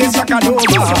for the race like a dover.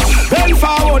 Bend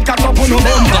forward, cock up on no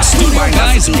bumper. The studio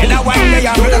guys who in a one day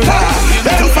a rover.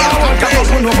 Bend forward, cock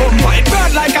up on no bumper. It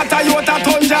burn like a Toyota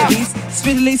Tundra.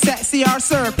 Swiddly, sexy or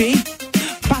syrupy.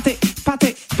 Pat it.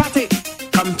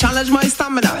 Come challenge my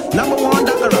stamina. Number one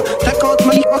dagger. Take out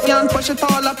my coffee and push it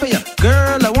all up in you.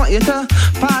 Girl, I want you to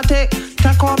party.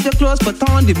 Take off your clothes, put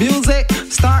on the music.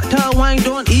 Start to wine,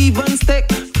 don't even stick.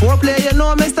 Foreplay, you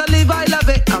know, Mr. Levi, I love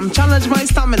it. I'm challenge my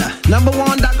stamina. Number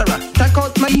one dagger. Take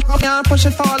out my coffee and push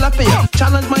it all up in you.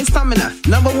 Challenge my stamina.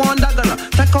 Number one dagger.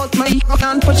 Take out my coffee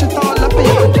and push it all up in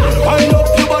you. Wind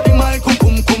up your body, my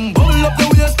cum. Bubble up the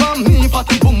waist for me,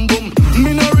 fatty boom boom.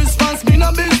 Me no response, me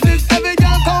no business. Every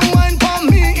girl come wine for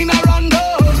me in a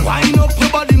random. Wind up your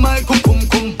body, my cum.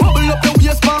 Bubble up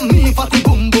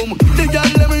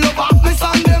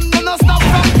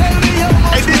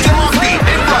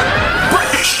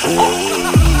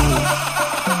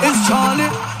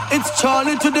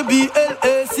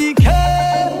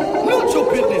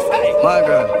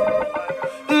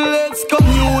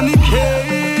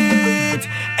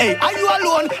Hey, are you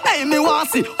alone? Hey, me want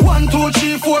see 1, 2,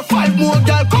 3, 4, 5 more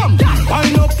girl. Come,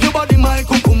 wind up your body, my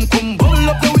cum cum. Bubble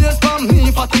up your waist for me,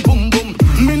 fatty boom boom.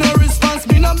 Me no response,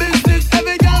 me no business.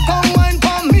 Every girl come wine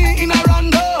for me in a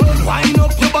random. Wind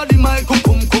up your body, my cum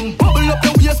cum. Bubble up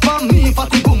your waist for me,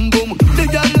 fatty boom boom. The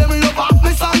girl them love up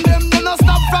me song, them no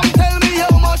stop from tell me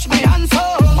how much me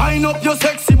handsome. Wind up your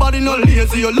sexy body, no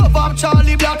lazy. You love up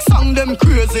Charlie Black song, them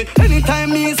crazy.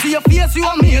 Anytime me see your face, you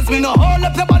amaze me. No hold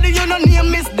up your body, you no name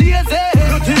Miss Daisy.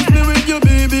 You tease me with your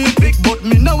baby big, but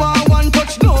me no want one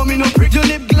touch, no me no prick. Your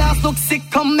lip glass look sick,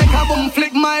 come make a bum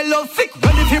flick. My love thick,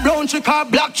 ready for brown chick or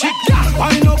black chick.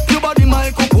 Wind up your body,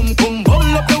 my cum cum.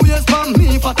 Hold up your waist for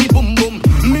me, fatty boom boom.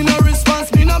 Me no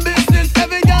response, me no business.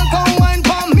 Every girl come wine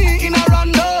for me in a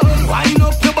random. Wind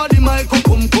up your body, my cum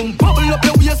cum. Bubble up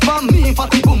your waist for me,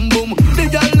 fatty boom boom. The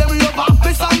girl them love off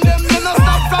me song, them no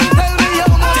stop from tell me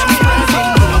how much.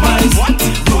 Romance, what?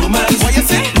 Romance, what you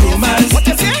say? Romance, what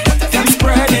you say? Them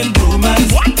spreading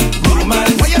romance, what?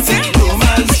 Romance, what you say?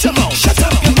 Romance, shut up, shut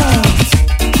up your mouth.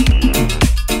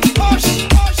 Hush,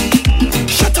 hush,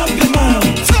 shut up your mouth.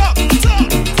 Talk, talk,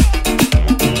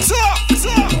 talk,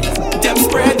 talk. Them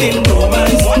spreading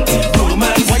romance, what?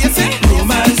 Romance, what you say?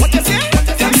 Romance, what you say?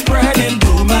 Them spreading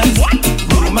romance, what?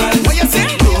 Romance, what you say?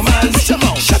 Romance,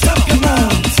 shut up your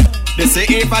mouth. They say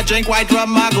if I drink white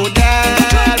rum, I go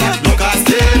dead. Look, I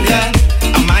still here.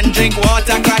 A man drink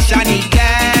water, crash and he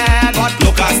dead. But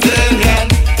look, I still here.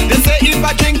 They say if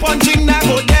I drink punching, I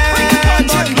go dead.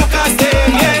 But look, I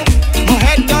still here. My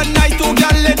head done night to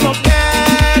get lit up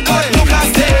dead. But look, I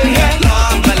still here.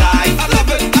 Love my life, I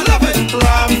love it, I love it.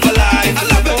 Rum for life, I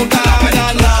love it, oh God,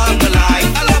 I love my life,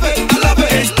 I love it, I love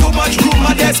it. It's too much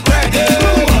rumor that's spreading.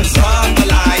 Rum for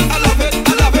life, I love it,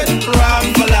 I love it. Rum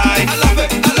for life, I love it,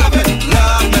 I love it.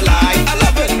 Love my life, I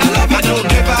love it, I love it. I don't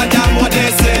give a damn what they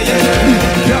say.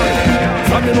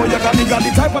 From you know you got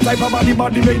the type of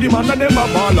body make the man and them a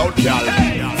ball out, girl.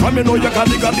 From you know you got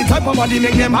the type of body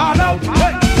make them hard out.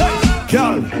 Hey, hey,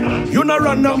 girl, you no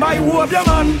run down my whoop, your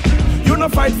man. You no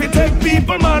fight for take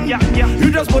people, man.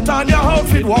 You just put on your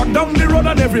outfit, walk down the road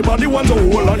and everybody wants to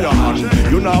hold on your hand.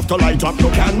 You no have to light up no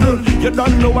candle. You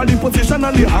don't know what the position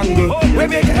and the angle. We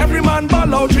make every man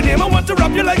ball out your name. I want to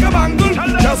wrap you like a bangle.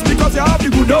 Just because you have the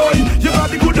good eye, you got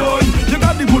the good eye, you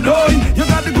got the good eye, you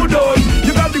got the good eye,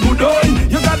 you got the good eye,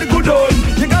 you got the good eye,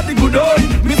 you got the good eye.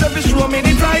 Me say fi show me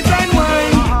the tight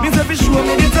wine. Me say fi show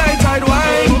me the tight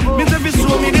wine. Me say fi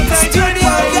show me the tight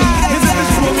wine. Me say fi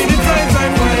show me the tight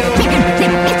wine.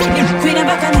 Queen of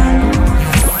Bacchanal.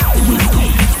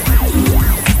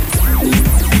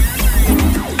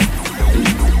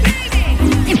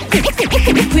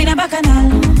 Queen of Bacchanal.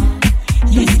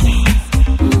 Yes,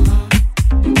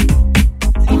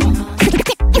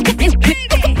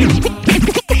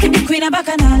 Queen of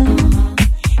Bacchanal.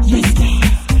 Yes,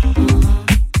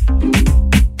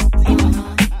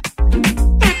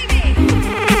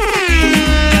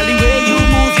 the way you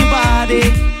move your body,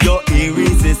 you're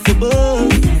irresistible.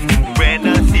 When I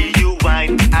see you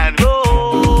whine and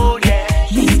roll,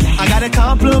 yeah. I gotta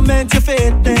compliment your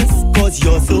fitness, cause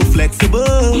you're so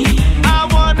flexible. I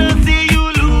wanna see you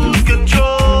lose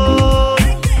control.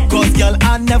 Cause girl,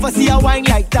 I never see a whine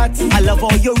like that. I love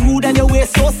how you're rude and your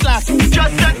waist so slack.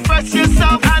 Just express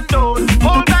yourself and don't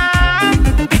hold back.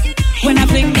 When I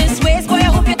fling this waist, boy, I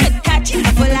hope you could catch a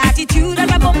full attitude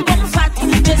and a bum bum fat.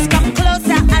 Just come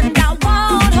closer and I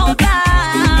won't hold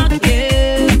back.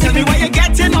 Yeah. Tell me why you're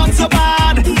getting on so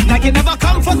bad. Like you never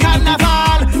come for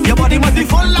carnival. Your body must be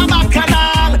full of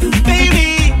bacchanal.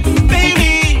 Baby,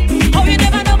 baby. Oh, you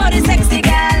never know about this sexy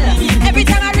girl. Every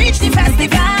time I reach the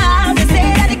festival, they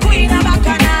say that the queen of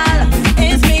Bacchanal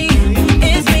is me,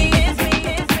 is me, is me,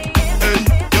 is me. Hey,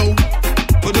 yo,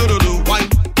 do wine,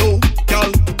 yo,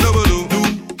 girl, do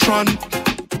Tron,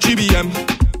 GBM,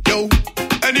 yo.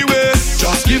 Anyway,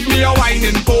 just give me a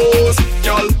whining pose,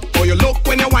 girl. Oh, you look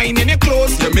when you're whining your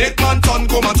clothes. You make man turn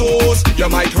comatose. You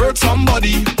might hurt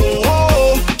somebody.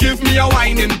 Oh, give me a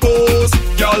whining pose,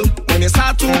 girl. When you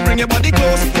start to bring your body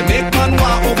close, you make man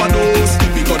want overdose.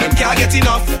 Because them can't get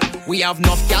enough. We have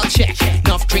enough gal check,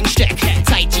 enough drinks check.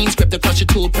 Tight jeans, grip the clutch, your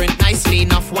tool print nicely.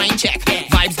 Enough wine check,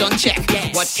 vibes done check.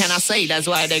 What can I say? That's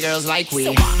why the girls like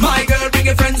we. My girl, bring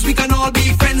your friends, we can all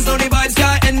be friends. Now the vibes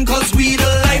can't end, cause we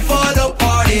the life of the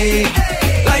party.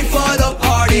 Life of the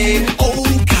party. Oh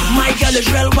God. My girl is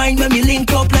real wine when we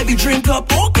link up, let me drink up.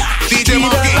 Oh God. We the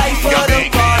life of the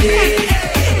party.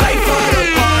 Life of the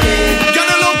party.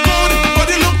 Gotta look good,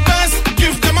 body look best.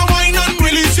 Give them a wine and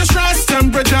release your stress.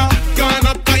 Temperature gone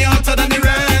up hotter than the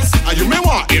rest. And you may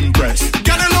want impress.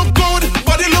 Gotta look good,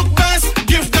 body look best.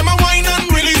 Give them a wine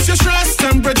and release your stress.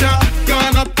 Temperature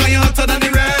gone up hotter than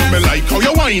the rest. Me like how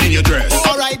you wine. wine in your dress.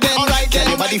 Alright then,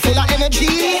 your body full of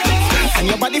energy and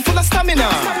your body full of stamina.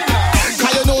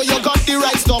 Cause you know you got the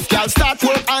right stuff, girl. Start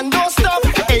work and don't stop.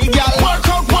 Hey, girl, work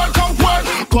out, work out, work.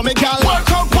 Come here, girl,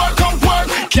 work out, work out, work.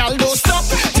 Girl, don't stop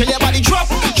till your body drop.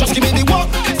 Just give me the walk,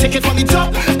 take it from the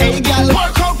top. Hey, girl,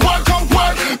 work out, work out,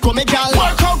 work. Come here, girl,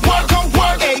 work out, work out,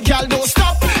 work. Hey, girl, don't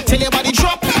stop till your body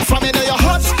drop. From you know your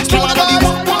hot, till your body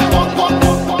walk.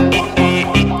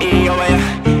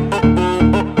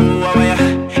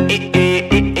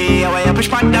 Push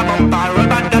back the bumper, roll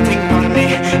back the thing on me.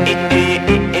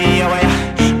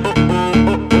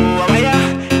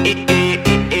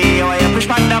 Push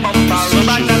back the bumper, roll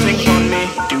back the thing on me.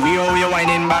 The way how you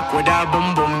whining back with that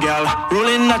boom boom, girl.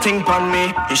 Rolling nothing on me.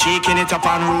 You shaking it up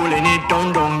and rolling it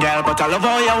down, down, girl. But I love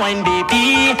how you whine,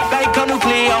 baby. Like a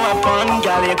nuclear weapon,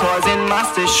 girl. You're causing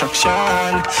mass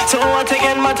destruction. So I'm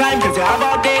taking my time, cause you're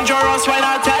about dangerous when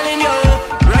I'm telling you.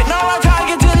 Right now I'm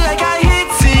targeting like I hit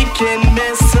seeking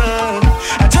missile.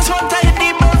 I just want to hit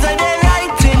the balls and they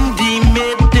right in the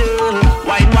middle.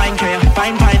 Wine, wine, can you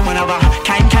fine, fine, whenever.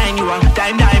 Kind, you are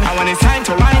dime, dime. And when it's time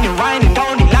to whine, you're whining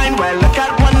down the line. Well, look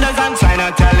at wonders and sign,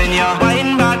 I'm telling you.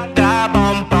 Wine back that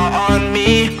bumper on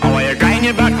me. I want you grind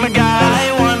it back, my girl.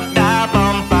 I want that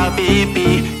bumper,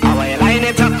 baby. I want you line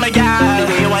it up, my girl.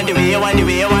 The way you whine, the way you whine, the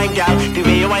way you whine, girl. The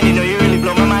way you whine, you know you really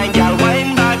blow my mind, girl.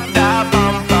 Wine back that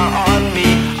bumper on me.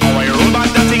 I want you roll back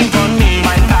that thing on me.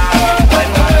 Wine back,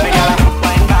 my girl.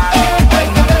 Wine back,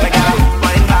 my girl.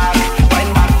 Wine back,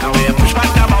 wine back. I want you push back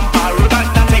that bumper, roll back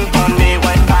that thing on me.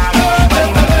 Wine back,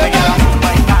 my girl.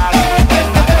 Wine back,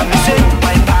 let me say,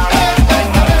 wine back, wine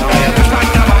back. I want you push back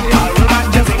that bumper, roll back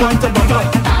that thing on me.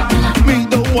 Me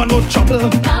don't want no trouble.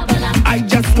 I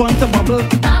just want to bubble.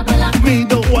 Me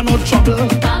don't want no trouble.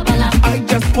 I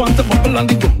just want to bubble on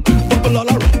the go. Bubble all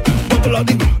around. Bubble on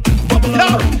the go. Bubble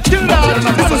all around. Chill out.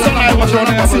 This is something I was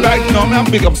running. I see right now. I'm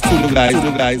big ups to the guys.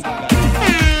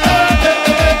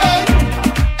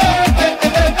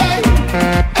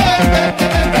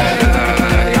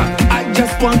 I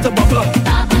just want to bubble.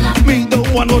 Me don't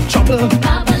want no trouble.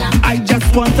 I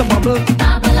just want to bubble.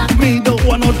 Me don't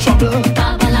want no trouble.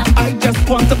 I just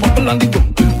want to bubble on the go.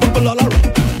 Bubble all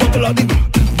around. Bubble on the go.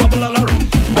 Bubble all around.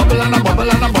 Bubble and a bubble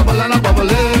and a bubble and a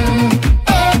bubble.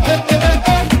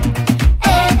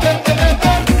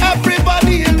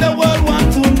 Everybody in the world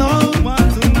want to know.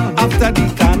 After the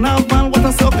carnival, what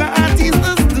a soca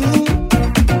artists do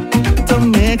to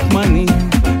make money,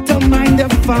 to mind their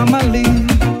family.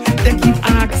 They keep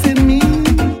asking me,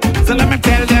 so let me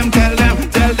tell them.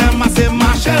 I say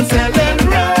Marshall selling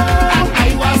rum, and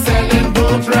I was selling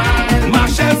boat ride.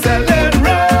 Marshall selling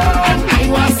rum, and I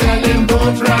was selling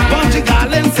boat ride. Bungie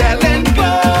Garland selling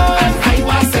clothes, and I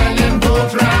was selling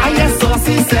boat ride. I guess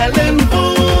Saucy selling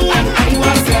food, and I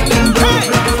was selling boat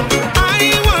ride. I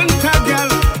want a girl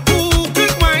who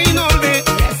could wine all day,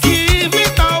 give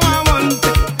it how I want it,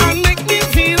 and make me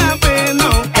feel happy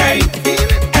now. Hey, hey,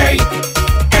 hey,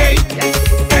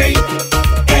 hey,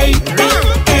 hey,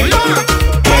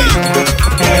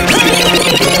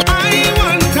 I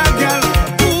want a girl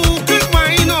who could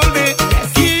wine all day,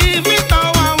 give it how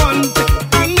I want it,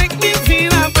 and make me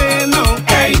feel happy now.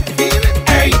 Hey,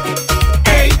 hey,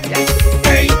 hey,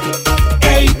 hey,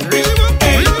 hey,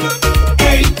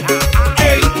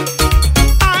 hey,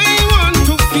 I want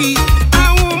to feel a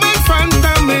woman front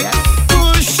of me,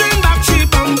 pushing back she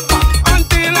bumper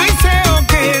until I say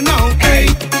okay now. Hey,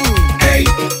 hey,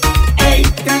 hey,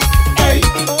 hey,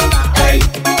 hey,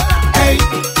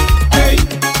 hey,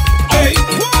 hey.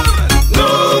 No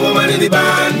woman in the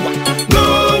band, no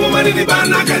woman in the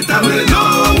band, I get away. No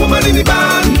woman in the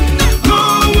band, no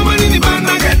woman in the band, I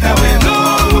get away. No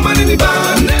woman in the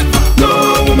band, no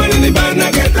woman in the band,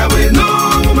 I get away. No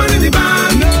woman in the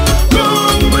band, no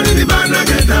woman in the band, I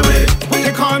get away.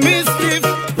 They call me stiff,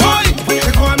 boy.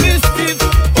 They call me stiff,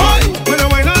 boy. When I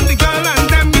wine on the girl and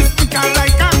them me stick out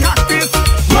like a cactus,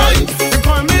 boy. They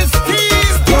call me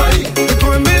stiff, boy. They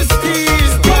call me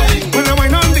stiff, boy. When I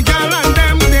wine on the girl and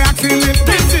them they asking if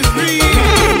this is real.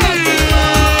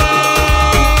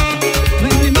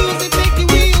 When the music make you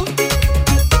real,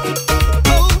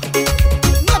 oh,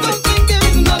 I don't think there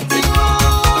is nothing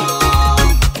wrong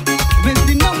with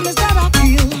the numbers that I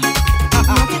feel.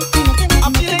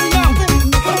 I'm feeling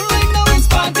nothing. Right now it's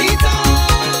party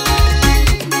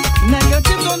time.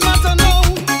 Negative don't matter, no.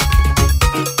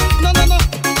 No.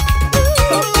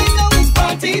 Right now it's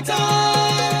party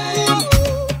time.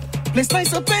 Place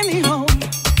nice up anyhow.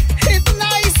 It's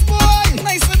nice, boy.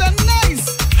 Nicer than nice.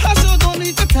 I sure don't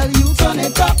need to tell you. Turn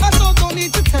it up. I sure don't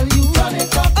need to tell you. Turn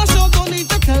it up. I sure don't need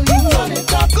to tell you. Turn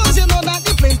it up. Cause you know that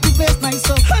the place nice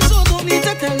up. I sure don't need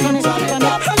to tell you. Turn it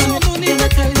up. I sure don't need to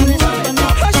tell you. Turn it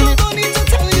up. I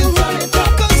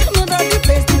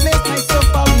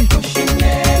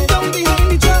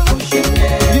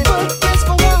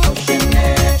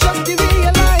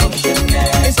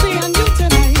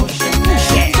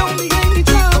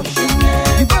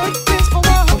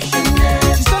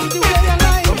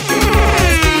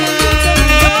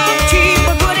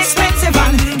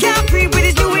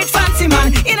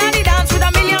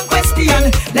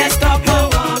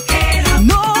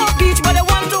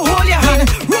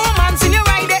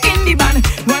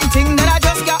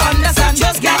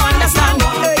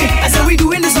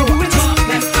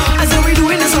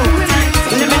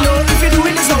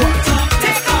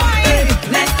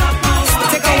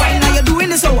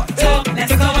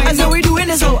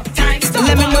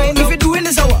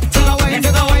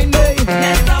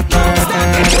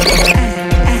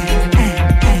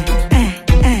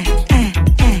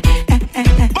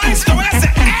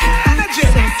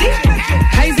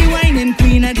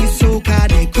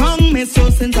so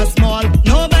since I small.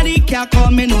 Nobody can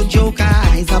call me no joker,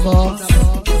 I's a boss.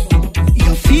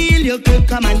 You feel you could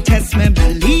come and test me,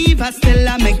 believe I still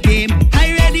am a game.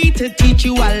 I ready to teach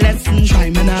you a lesson, try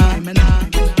me now.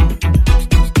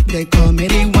 They call me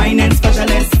the whining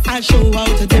specialist. I show how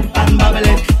to dip and bubble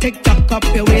it. Tick tock up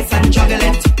your waist and juggle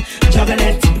it, juggle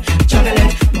it, juggle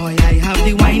it. Boy, I have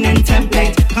the whining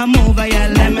template. Come over here,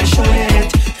 let me show you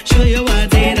it. Show you what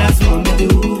they just want me do.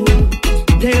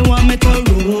 They want me to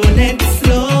roll it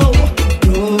slow,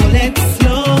 roll it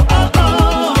slow. Oh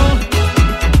oh,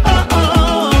 oh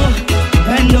oh.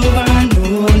 Bend over and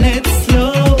roll it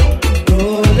slow,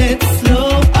 roll it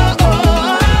slow. Oh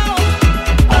oh,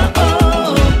 oh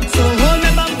oh. So hold me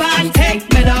bumper and take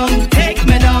me down, take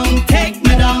me down, take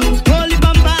me down. Hold the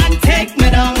bumper and take me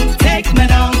down, take me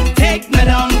down, take me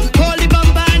down. Hold the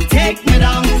bumper and take me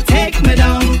down, take me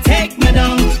down, take me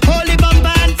down. Hold the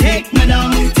bumper and take me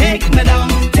down, take me down,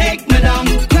 take me down.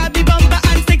 Grab the bumper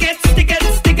and stick it, stick it,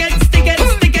 stick it, stick it,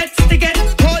 stick it, stick it.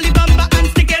 Hold the bumper and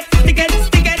stick it, stick it,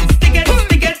 stick it, stick it,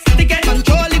 stick it, stick it.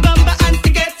 Control the bumper and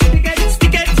stick it, stick it,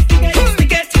 stick it,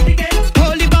 stick it, stick it.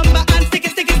 Hold the bumper and stick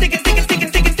it, stick it, stick it, stick it, stick it,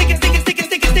 stick it, stick it, stick it,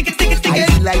 stick it, stick it, stick it, stick it. I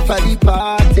see life for the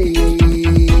party.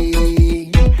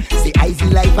 Say I see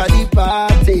life for the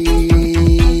party.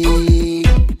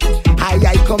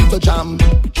 I come to jam,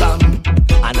 jam.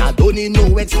 And I don't need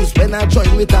no excuse when I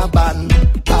join with a band,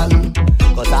 band.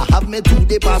 Cause I have me 2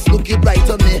 day pass looking right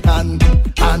on me hand.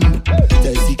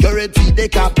 The security, they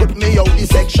can't put me out the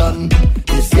section.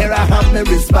 This year I have me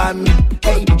wristband.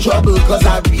 Hey, trouble cause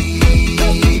I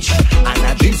reach. And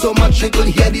I drink so much you could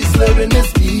hear the slur in the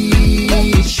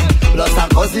speech. Plus I'm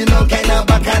causing all kind of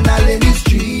bacchanal in the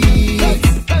streets.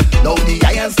 Now the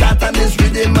iron start and this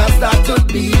rhythm I start to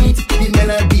beat. The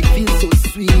melody feels so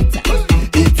sweet.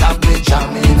 It have me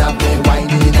jamming, have me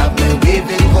whining, have me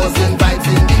waving, causing vibes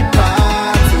in the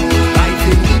party, vibes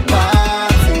in the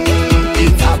party.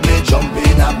 It have me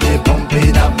jumping, have me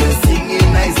pumping, have me singing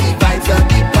nicely, vibes of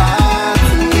the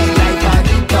party, life of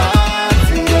the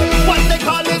party. What they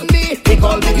calling me? They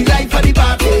call me the life of the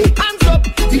party. Hands up,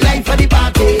 the life of the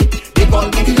party. They call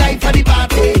me the life of the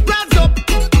party. Hands up,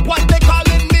 what they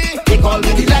calling me? They call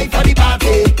me the life of the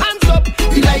party. Hands up,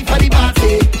 the life of the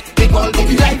party. They call me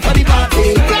the life of the party.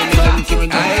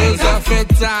 Eyes are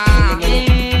feta,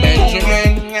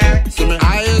 Benjamin. See me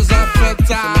eyes are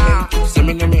feta. See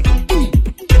me,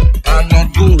 I'm not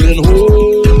going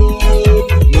home.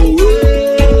 No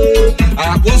way. I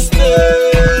go stay,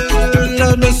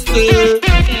 let me stay.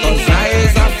 'Cause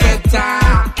eyes are feta.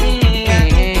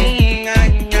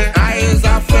 Eyes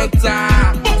are feta.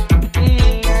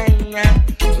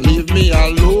 Leave me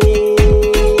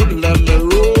alone, let me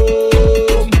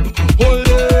roam. Hold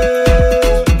it,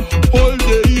 hold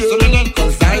it.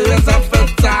 'Cause eyes are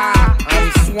feta. I'm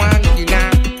swanky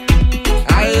now.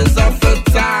 Eyes are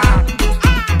feta.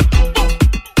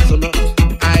 So no,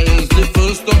 I is the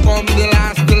first to come, the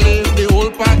last to leave. The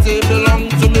whole party belong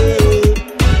to me,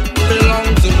 belong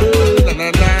to me. Na na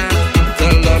na.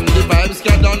 Tell them the vibes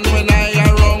get done when I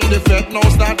around. The fete now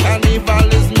start, carnival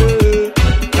is me,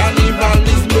 carnival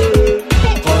is me.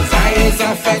 'Cause I is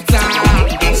a feta.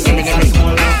 See me,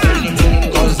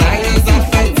 'cause I is a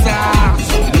feta.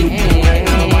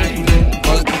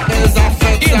 'Cause I is a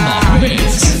feta. Mix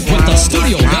with the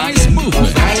Studio Guys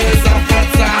movement. I is a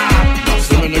feta.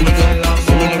 See me,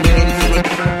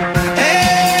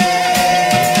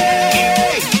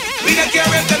 We don't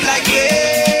care if them like me.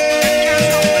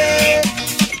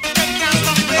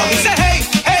 Oh, we say hey,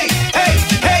 hey, hey,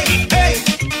 hey, hey.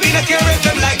 We don't care if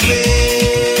them like me.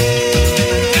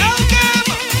 Tell them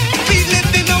we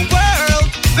live in a world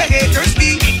where haters be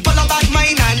full of bad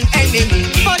mind and enemy.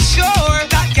 For sure,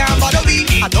 that can't bother me.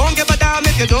 I don't give a damn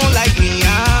if you don't like me. I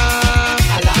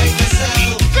like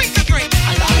myself. Drink the drink.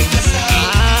 I like myself.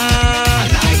 I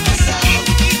like myself.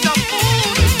 Eat the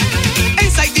food.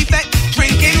 Inside the vet,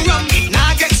 drinking rum.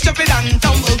 Now get stupid and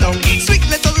tumble down. Sweet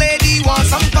little lady want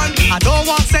some fun. I don't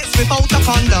want sex without a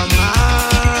condom.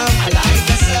 I like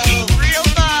myself. Real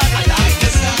bad. I like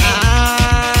myself.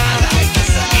 I like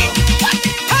myself.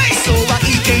 Hey, so I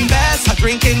eating best, I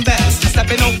drinking best, I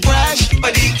stepping out fresh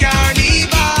for the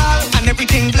carnival, and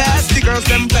everything blessed. The girls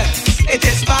them blessed. It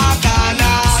is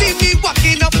bacchanal. See me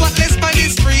walking up buttless by the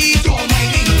street. Don't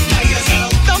mind me, by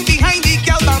yourself. Down behind the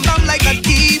girl, bam bam like a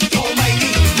thief. Don't mind me,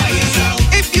 by yourself.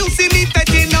 If you see me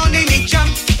petting on any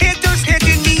jump, haters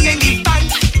hating me in the fan.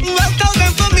 Well, tell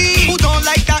them for me who don't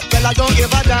like that. Well, I don't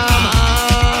give a damn.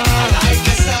 I like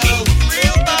myself,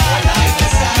 real bad. I like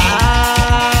myself.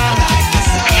 I like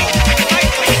myself.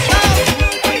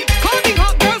 All the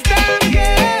hot girls them,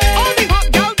 yeah. All the hot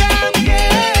girl them,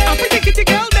 yeah. I'm pretty kitty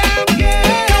girl them.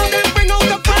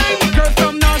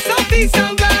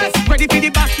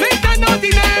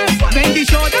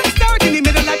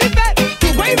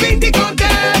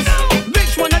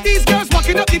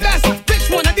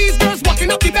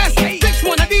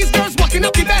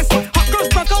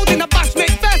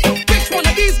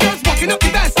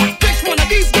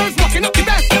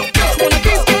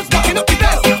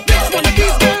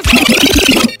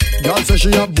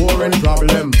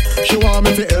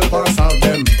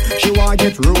 She want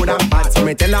get rude and bad, so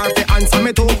me tell her to answer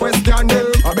me 2 questions.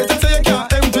 I better say you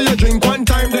can't empty your drink one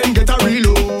time, then get a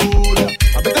reload.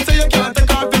 I better say you can't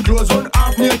take off your clothes, run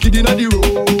half naked inna the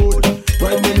road.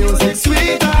 When the music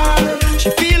sweeter,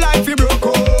 she feel like she broke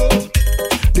out.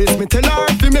 This me tell her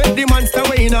to make the monster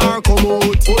way in her come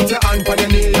out. Put your hand on your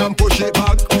knee and push it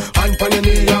back. Hand on your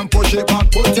knee and push it back.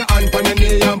 Put your hand on your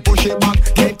knee and push it back.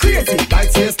 Get crazy like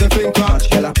say Stephen Crouch.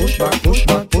 Girl a push back, push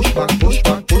back, push back, push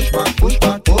back, push back, push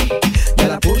back, push.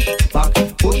 Girl a push back,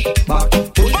 push back, push back,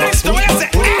 push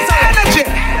back, push back. Energy.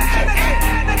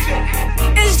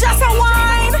 It's just a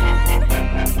wine,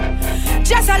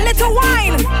 just a little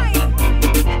wine.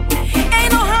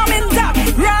 Ain't no harm in that,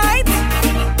 right?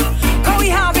 'Cause we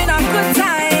having a good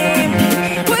time.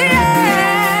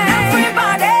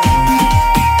 Everybody,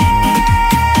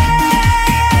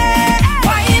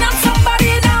 wine up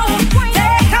somebody now.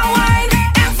 Take a wine,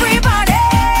 everybody.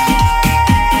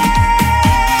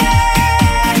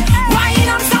 Wine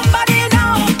up somebody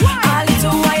now. A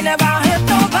little wine never hurt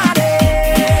nobody.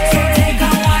 So take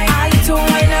a wine. A little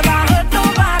wine never hurt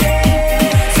nobody.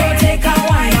 So take a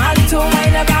wine. A little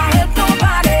wine never hurt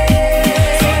nobody.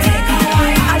 So take a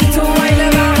wine. A little wine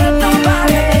never hurt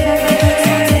nobody.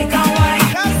 So take a wine.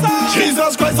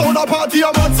 Jesus Christ on a party a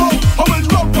mad up. How much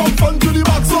rock from front to the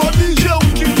back so DJ we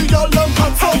keep the girl them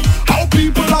hats up. How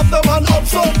people have them and up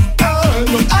so.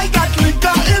 I got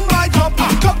liquor in my cup.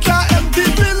 Cup can't empty,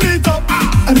 fill it up.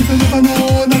 And if you never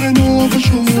know, now you know for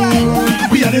sure.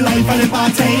 We are the life of the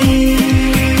party.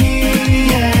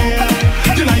 Yeah,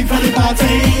 the life of the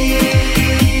party.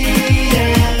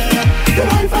 Yeah, the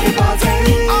life of the party.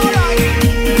 Alright.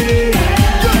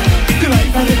 The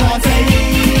life of the party.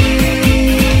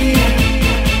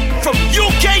 From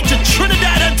UK to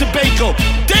Trinidad and Tobago,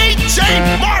 DJ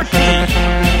Martin.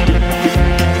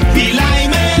 We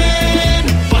liming,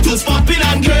 bottles popping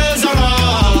and girls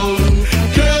around,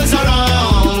 girls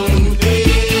around.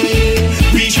 Hey,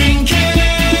 we drinking.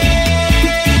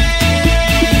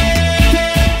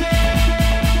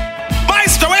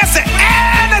 Maestro, where's the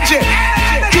energy?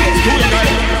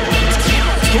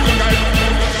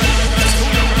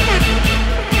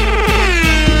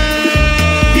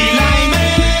 We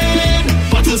liming,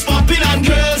 bottles popping and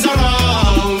girls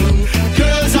around,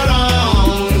 girls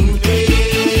around. Hey,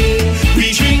 we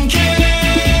drinking.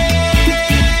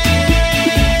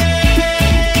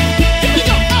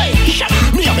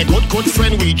 Me have a good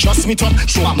friend, we just meet up.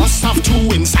 So I must have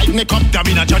 2 inside my cup. That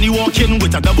mean a Johnny walking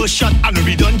with a double shot. And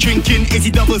we done drinking, is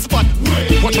it double spot?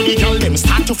 Watch when the girl them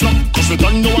start to flop. 'Cause we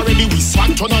don't know already, we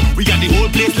swag turn up. We got the whole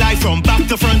place live from back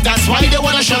to front. That's why they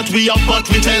wanna shut we up, but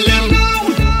we tell them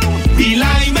We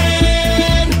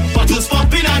liming, bottles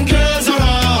popping and girls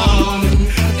around,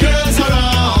 girls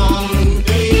around.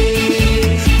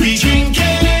 Hey, we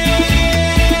drinking.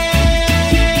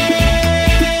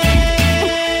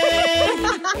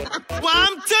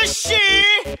 want to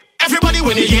share. Everybody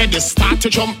when you hear this start to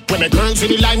jump. When the girls in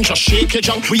the line just shake your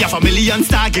junk. We have a million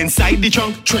stag inside the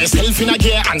trunk. Throw yourself in a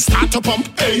gear and start to pump.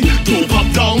 Hey, don't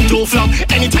pop down, don't flop.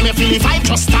 Anytime you feel the vibe,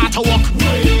 just start to walk.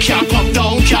 Can't pop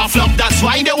down, can't flop. That's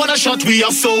why they wanna shut we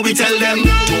up, so we tell them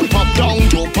don't pop down,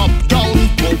 don't pop down,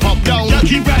 don't pop down. Just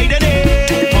keep riding it.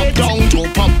 Don't pop down,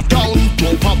 don't pop down,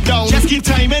 don't pop down. Just keep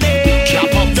timing it.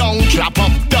 Can't pop down, can't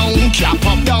pop down, can't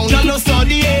pop down. Just no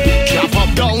study it. Can't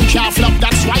pop down, can't flop.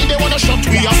 That's why they wanna shut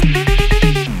we up.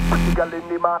 Girl in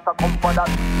the master come for that.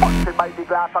 Busted by the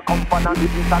glass I come for that.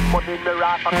 This is that mud in the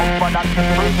rat I come for that.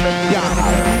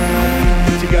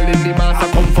 Pretty girl in the master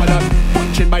come for that.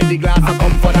 Punching by the glass I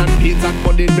come for that. Pains and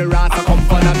mud in the rat I come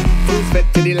for that. First bet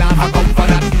to the last I come for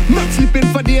that. Not sleeping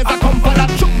for days I come for that.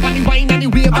 Jump on the wine and the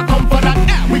wave I come for that.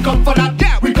 Yeah, we come for that.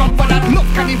 Yeah, we come for that. Look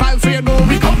carnival so you know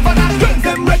we come for that. Girls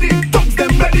them ready, thugs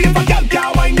them ready. If a girl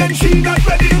can't wine then she not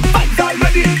ready. Vibes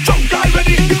already, drunk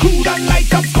already. The crew done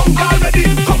like us come already.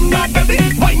 Come not baby,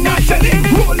 wine not jelly.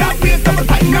 Roll that waist double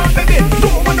time now baby.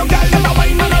 Don't want no girl that a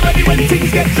wine man already. When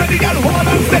things get ready, girl hold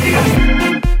on steady.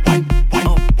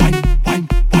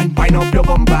 Wine up your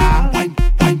bumper.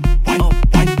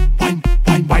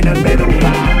 Wine and bend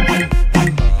over.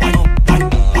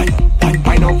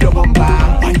 Wine up your bumper.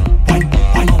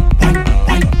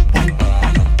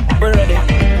 We're ready,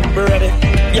 we're ready.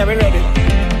 Yeah, we're ready.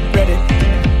 Ready,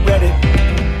 ready,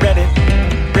 ready,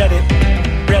 ready,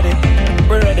 ready.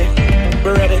 We're ready,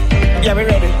 we're ready. Yeah, we're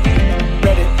ready.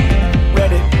 Ready,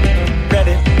 ready,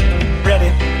 ready, ready.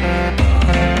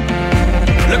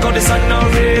 Look how the sun now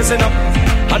raising up,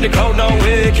 and the crowd now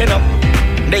waking up.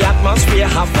 The atmosphere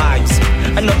have vibes,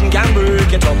 and nothing can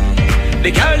break it up.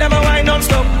 The girl them a wine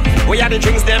non-stop. We had the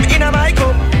drinks them in a my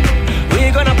cup.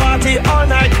 We gonna party all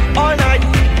night, all night.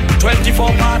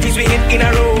 24 parties we hit in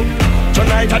a row.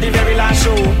 Tonight at the very last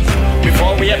show,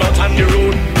 before we head out on the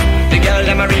road, the girl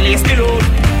them a release the load.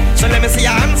 So let me see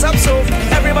your hands up, so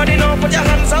everybody know, put your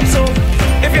hands up, so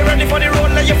if you're ready for the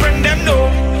road, let your friend them know.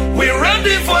 We're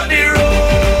ready for the road.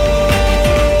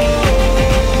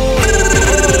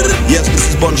 Yes, this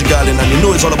is Bunji Garden, and you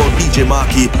know it's all about DJ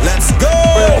Marky. Let's go!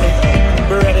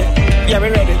 We're ready. Yeah,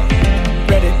 we're ready.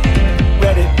 Ready.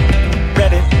 Ready.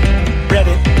 Ready.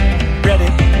 Ready. Ready.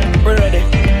 We're ready.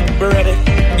 We're ready.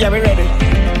 Yeah, we're ready.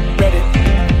 Ready.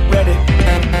 Ready.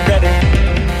 Ready.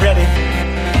 Ready.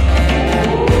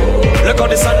 Look how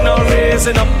the sun now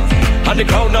raising up, and the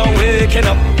crowd now waking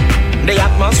up. The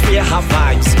atmosphere have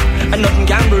vibes, and nothing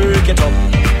can break it up.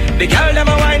 The girl them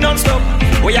a wine non-stop.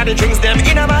 We are the drinks them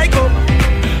in a my cup.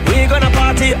 We gonna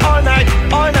party all night,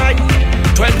 all night.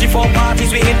 24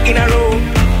 parties we hit in a row.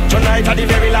 Tonight at the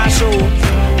very last show,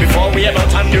 before we head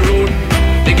out on the road,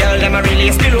 the girl them a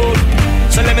release the load.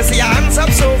 So let me see your hands up,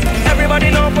 so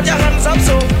everybody know, put your hands up,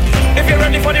 so if you're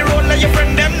ready for the road, let your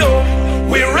friend them know.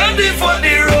 We're ready for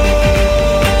the road.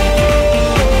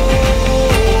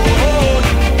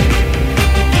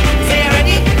 Say you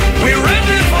ready? We're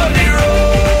ready for the road.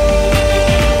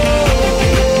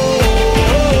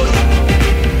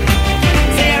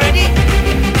 Say you ready?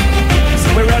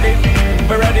 So we're ready.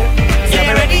 We're ready. Yeah,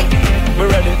 we're ready. We're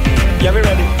ready. Yeah, we're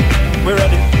ready. We're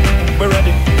ready. We're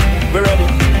ready. We're ready.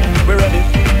 We're ready.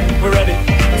 We're ready.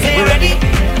 Say we're ready.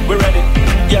 We're ready.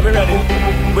 Yeah, we're ready.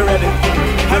 We're ready.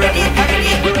 We're ready.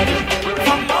 We're ready.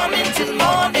 From morning till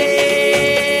morning,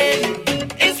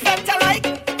 it's better like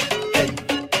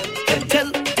tell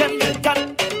them that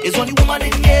it's only woman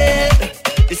in here.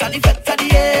 It's only fat at the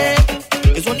end.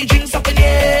 It's only drinks up in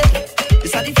here.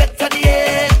 It's only fat at the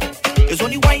end. It's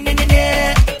only wine in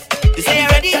here. It's only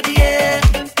ready at the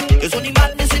end. It's only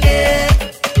madness in here.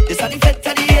 It's only fat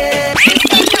at the end.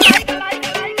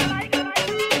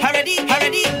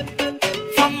 Already,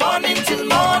 from morning till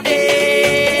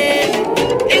morning,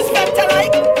 it's better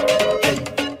like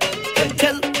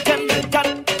tell them that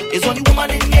it's only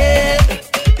woman in here.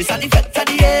 It's only fat at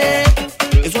the end.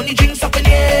 It's only drinks up in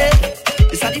here.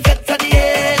 It's only fat at the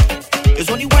end. It's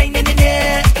only wine in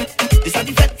here. It's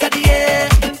only fat at the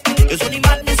end. It's only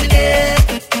madness in here.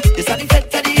 It's only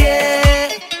fat at the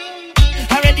end.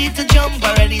 I'm ready to jump,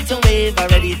 I'm ready to wave, I'm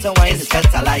ready to wine. It's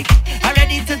better like I'm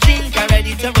ready to drink, I'm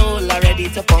ready to roll, I'm ready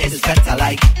to pump. It's better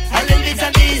like a little bit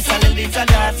of this, a little bit of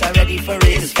that. I'm ready for it.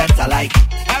 It's better like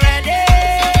I'm ready.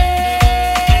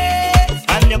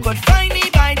 And you could find me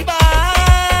by the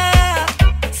bar,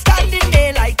 standing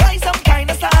there like I some kind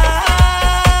of star.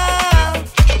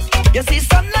 You see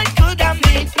sunlight could have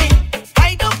meet me.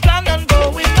 I don't plan on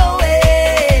going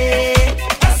nowhere.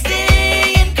 I'm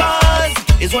staying cause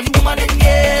it's only woman in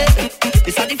here.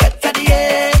 It's only fat at the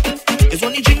end. It's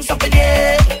only drinks up in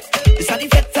here. It's only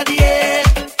fat at the end.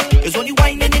 It's only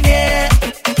wine in here.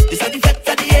 It's only fat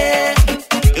at the end.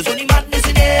 It's only madness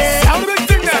in here. It's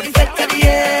only fat at the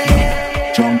end.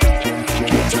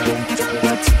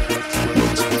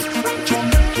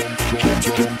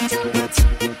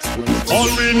 All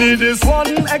we need is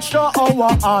one extra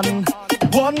hour and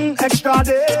one extra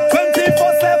day.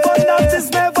 24/7, that is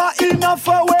never enough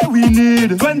for where we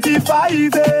need.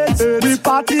 25 days, we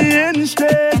partying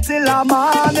straight till the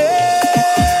morning.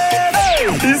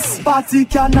 This party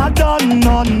cannot done,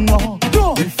 no.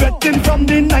 We fetting from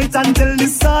the night until the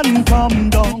sun come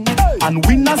down. And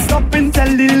we not stopping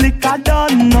till the liquor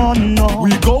done, no.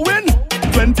 We going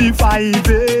 25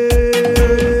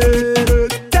 days.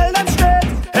 Tell them straight,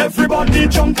 everybody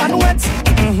drunk and wet.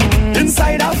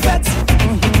 Inside our fete,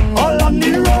 all on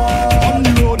the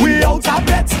road. We out of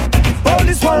bet,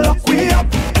 police will lock we up.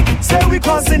 Say we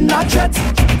causing a threat.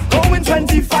 Going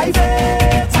 25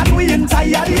 days, and we ain't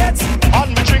tired yet. And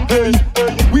we drink,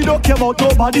 we don't care about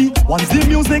nobody. Once the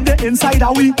music the inside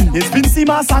are we. It's been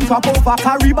Sima, San Crapova,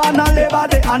 Caribbean, and Labor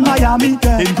Day and Miami.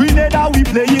 In Grenada we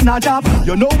play in a job.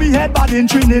 You know we head bad in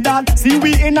Trinidad. See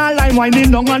we in a line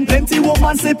winding down and plenty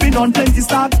woman sipping on plenty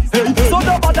stock. So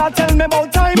don't bother tell me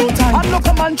about time. No time. And look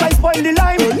a man try spoil the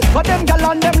lime. But them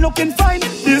gal and them looking fine.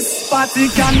 This party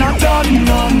cannot done,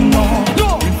 no.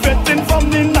 We fetting from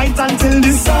the night until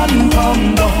the sun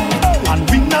come down. And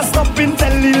we not stopping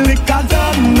till the liquor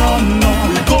done, no.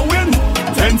 We going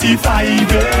 25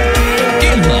 days.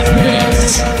 In the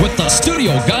mix with the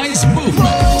Studio Guys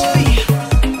movement.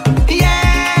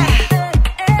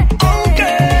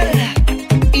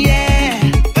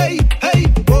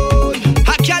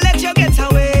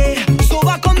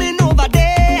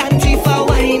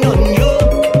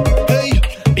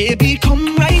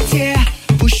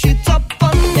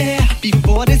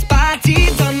 Before this party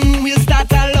done, we'll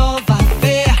start a love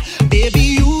affair. Baby,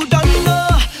 you don't know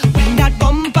when that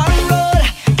bomb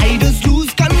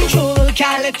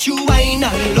let you wine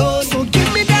alone. So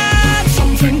give me that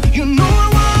something, you know I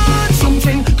want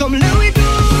something. Come let me do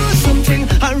something,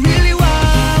 I really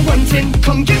want one thing.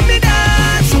 Come give me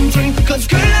that something, cause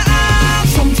girl I have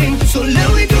something. So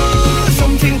let me do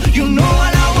something, you know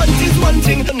all I want is one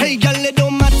thing. Hey girl, it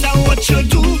don't matter what you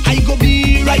do, I go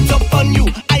be right up on you.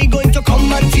 I going to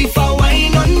come and teeth a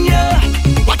wine on ya.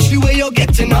 Watch the way you're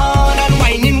getting on and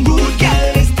whining rude,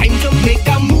 girl. It's time to make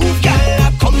a move, girl.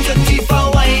 I've come to teeth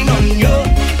a wine on ya.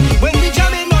 When we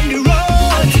jamming on the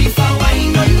road, I'll teeth a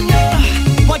wine on ya.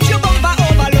 Watch your bumper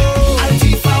overload, I'll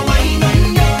teeth a wine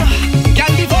on ya.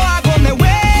 Girl, before I go my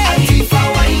way, I'll teeth a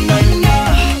wine on ya.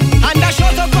 And I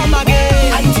sure to come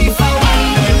again, I'll teeth a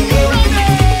wine on ya.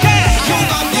 Yeah. You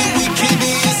got the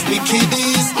wickedest,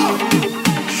 wickedest.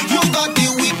 You got the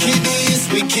wickedest,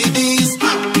 wickedest.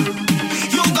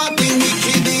 You got the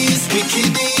wickedest,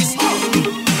 wickedest.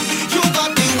 You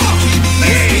got the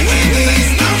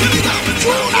wickedest,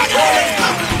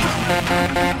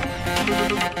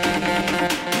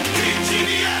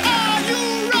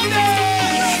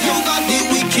 You got the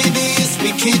wickedest,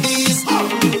 wickedest.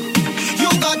 You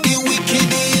got the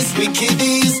wickedest,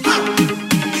 wickedest.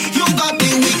 You got the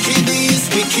wickedest,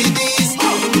 wickedest.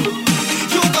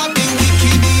 You got the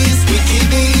wickedest,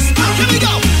 wickedest. Here we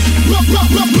go. Roll,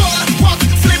 walk,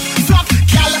 flip, flop,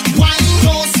 gal, wine,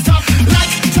 don't stop.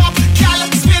 Like top, gal,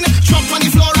 spin, drop on the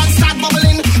floor and start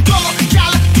bubbling. Go,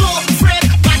 gal, go, Fred,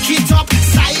 back it up,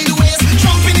 sideways,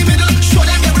 jump in the middle, show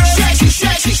them the break.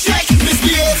 Shake,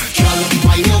 misbehave. Gal,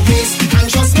 wine your waist and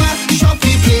just mash up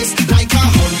the place. Like a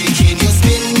hurricane, you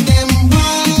spin them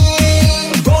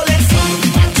wide. Roll it from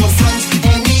back to front,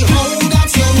 anyhow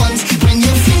that you want. When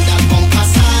you feel that bumper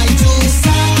side to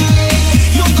side,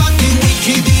 you got the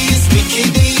wickedest,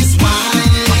 wickedest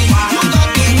wine. You got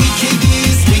the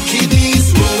wickedest, wickedest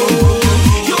roll.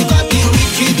 You got the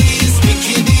wickedest,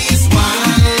 wickedest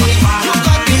wine. You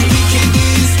got the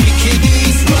wickedest,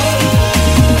 wickedest roll.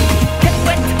 Get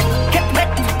wet, get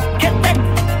wet, get wet,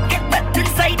 get wet,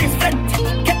 inside is wet.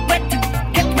 Get wet,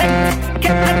 get wet,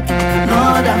 get wet.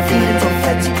 Lord, I'm feeling so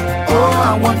wet. Oh,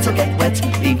 I want to get wet.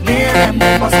 Big man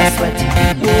and must I sweat.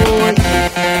 Oh,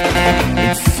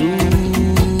 it's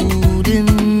soothing,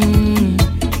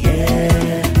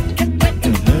 yeah.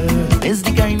 It's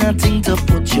the kind of thing to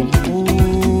put your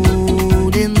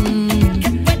mood in.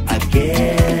 I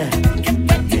get,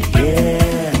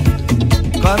 yeah.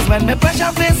 Cause when my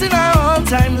pressure facing an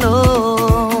all-time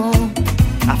low,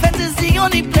 I felt it's the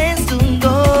only place to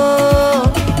go.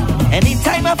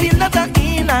 Anytime I feel that I'm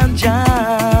in a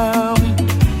jam,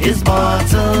 it's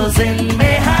bottles in my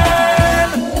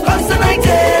hand. Cause the night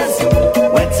is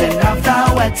wetting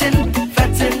after wetting,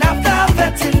 fetting after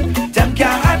fetting. Them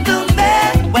can't handle me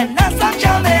when I start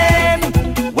jamming.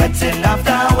 Wetting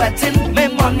after wetting, my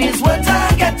money's worth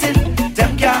I'm getting.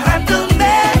 Them can't handle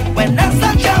me when I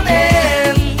start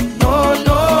jamming. No,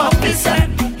 officer,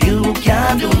 you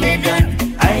can't do me that.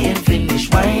 I ain't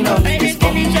finished wine on this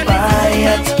bumper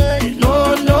yet. No,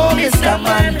 Mr.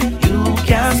 Man, you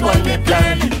can't spoil me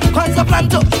plan. Cause I plan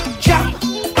to jam,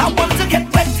 I want to get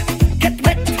wet, get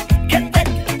wet, get wet,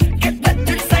 get wet,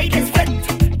 inside is wet,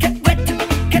 get wet,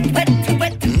 get wet,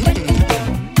 wet, wet.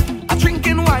 I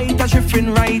drinking white, I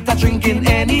shifting right, I drinking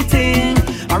anything.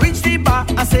 I reach the bar,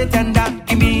 I say tender,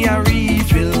 give me a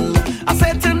refill. I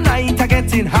said tonight I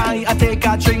getting high, I take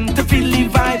a drink to feel the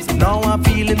vibes. Now I'm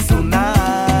feeling so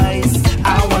nice.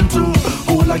 I want to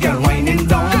hold a girl winding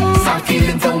down. I'm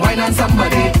feeling to wine on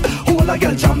somebody. Hold a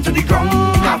girl jump to the ground.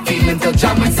 I'm feeling to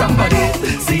jam with somebody.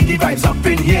 See the vibes up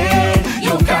in here.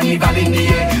 Yo, carnival in the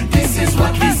air. This is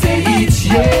what we say each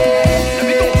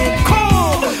year.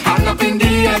 Cool. And up in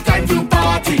the air, time to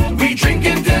party. We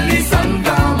drinking till the sun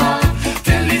come up.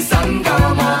 Till the sun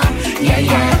come up.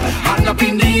 Yeah. And up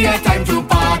in the air, time to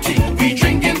party. We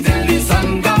drinking till the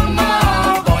sun come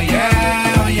up. Oh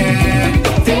yeah.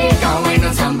 Take a wine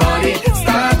on somebody.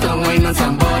 Start to wine on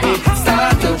somebody.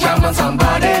 Start to jam on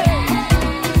somebody.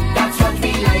 That's what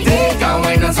we like. Take a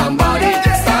wine on somebody.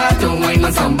 Start to wine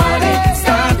on somebody.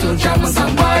 Start to jam on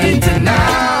somebody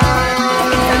tonight.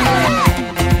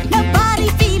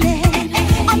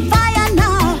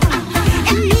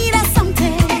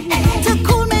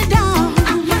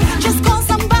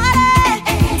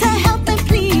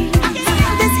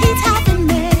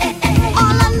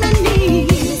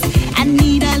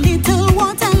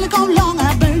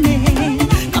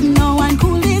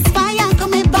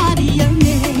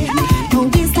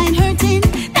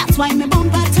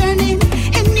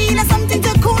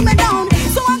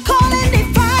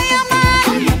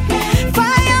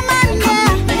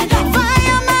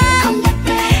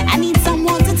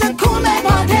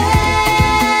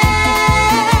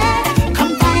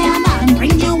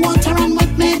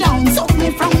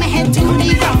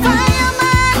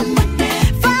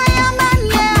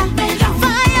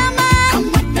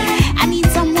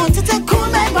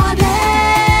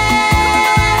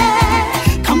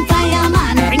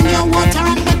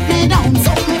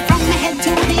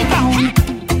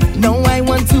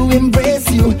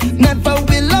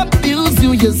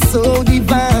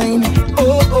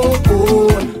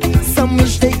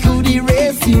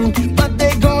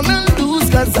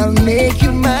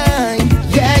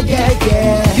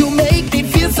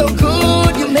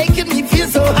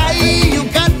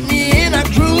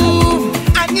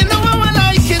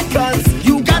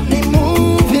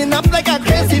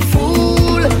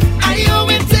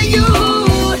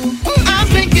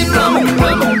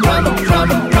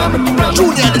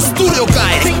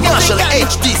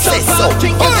 Jump up,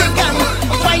 drink a drink and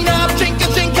wine up, drink a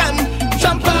drink and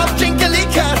jump up, drink a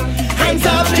liquor. Hands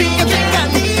up, drink a drink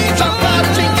and jump up,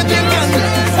 drink a drink and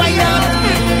wine up.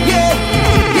 Yeah,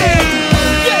 yeah,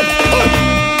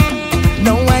 yeah.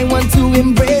 Now I want to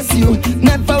embrace you,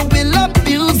 never will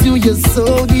abuse you. You're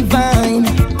so divine.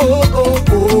 Oh, oh,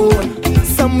 oh.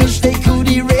 Some wish they could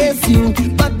erase you,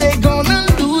 but they're gonna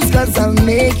lose 'cause I'll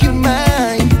make you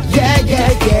mine. Yeah,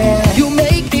 yeah, yeah. You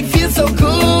make me feel so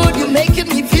good. You're making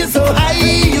me feel so high.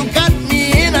 You got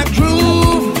me in a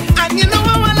groove, and you know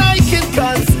how I like it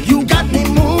 'cause you got me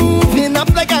moving up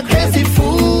like a crazy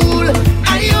fool.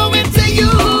 I owe it to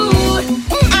you.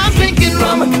 I'm drinking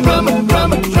rum, rum,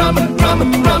 rum, rum, rum,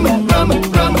 rum, rum,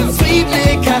 rum. Sweet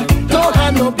liquor, don't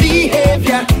have no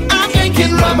behavior. I'm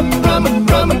drinking rum, rum,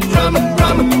 rum, rum,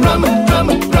 rum, rum, rum,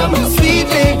 rum. Sweet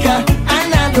liquor,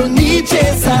 and I don't need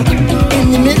chaser. In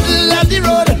the middle of the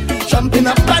road, jumping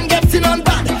up and getting on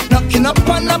bad, knocking up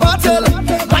on the bottle,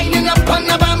 winding up on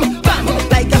the bam, bam,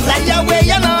 like a fly away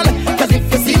and all. 'Cause if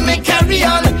you see me carry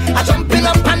on, I'm jumping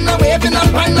up and I'm waving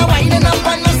up and I'm winding up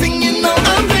and I'm singing now.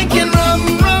 I'm drinking rum,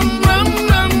 rum, rum,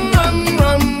 rum, rum,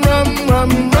 rum, rum,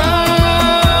 rum, rum.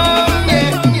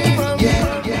 Yeah, yeah,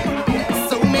 yeah.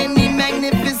 So many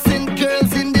magnificent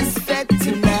girls in this fete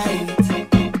tonight.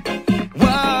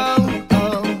 Wow,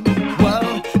 oh,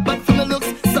 wow. But from the looks,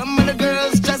 some of the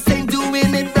girls just ain't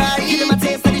doing it right. Give them a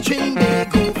taste of the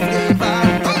Trinbago flavor.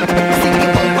 Sing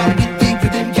it over with the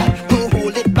rhythm, gal. Go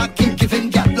hold it back and give him,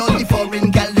 gal. Lord, the foreign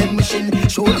gal, them machine.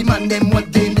 Show the man them what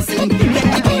they missing. Let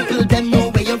the people them know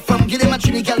where you're from. Give them a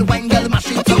Trini gal, wine gal,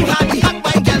 mash it. Too hard, the hot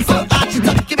wine gal, so arch it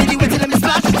up. Give me the wet and let me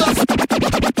splash it up.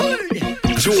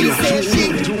 She says she,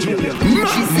 she says she,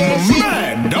 she says she,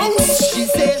 she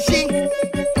says she,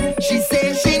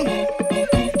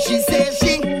 she says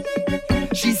she,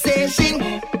 she says she,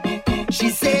 she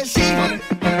says she,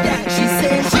 yeah, she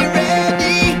says she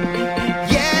ready,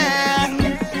 yeah,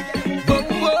 whoa,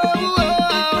 whoa,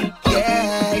 whoa,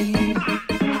 yeah.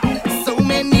 So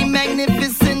many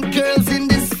magnificent girls in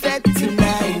this fete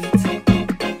tonight.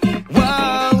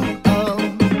 Wow, oh,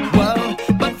 wow.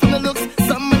 But from the looks,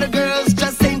 some of the girls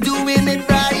just ain't doing it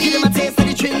right. Give them a taste of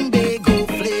the Trinbago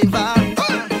flavor.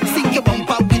 Sing your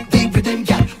bumper with the rhythm,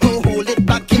 gal. Go hold it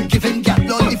back and give him, gal.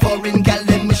 Lord, the foreign gal,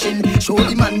 them machine. Show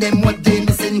the man them what they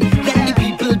missing. Let the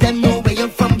people them know where you're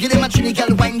from. Give them a Trini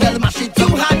gal, wine gal, mash it. Too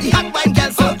hard, the hot wine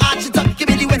gal, so arch it up. Give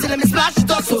me the wet and let me splash it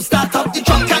up. So start up the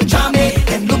trunk and jam it.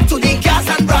 Then look to the gas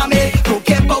and ram it. Don't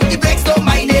care about the brakes, don't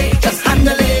mind it. Just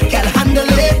handle it, gal,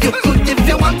 handle it. You could if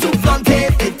you want to flaunt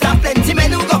it. It have plenty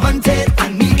men who go hunt it.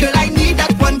 And me, girl, I need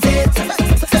that wanted.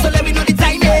 So let me know the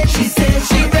time, yeah. She says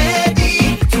she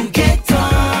ready to get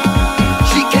on.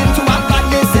 She came to our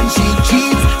badness and she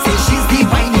cheats. Say she's the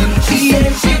whining. She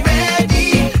says she ready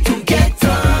to get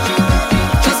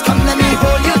on. Just come let me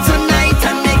hold you tonight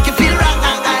and make you feel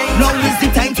right. Now is the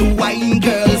time to wine,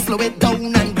 girl. Slow it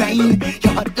down and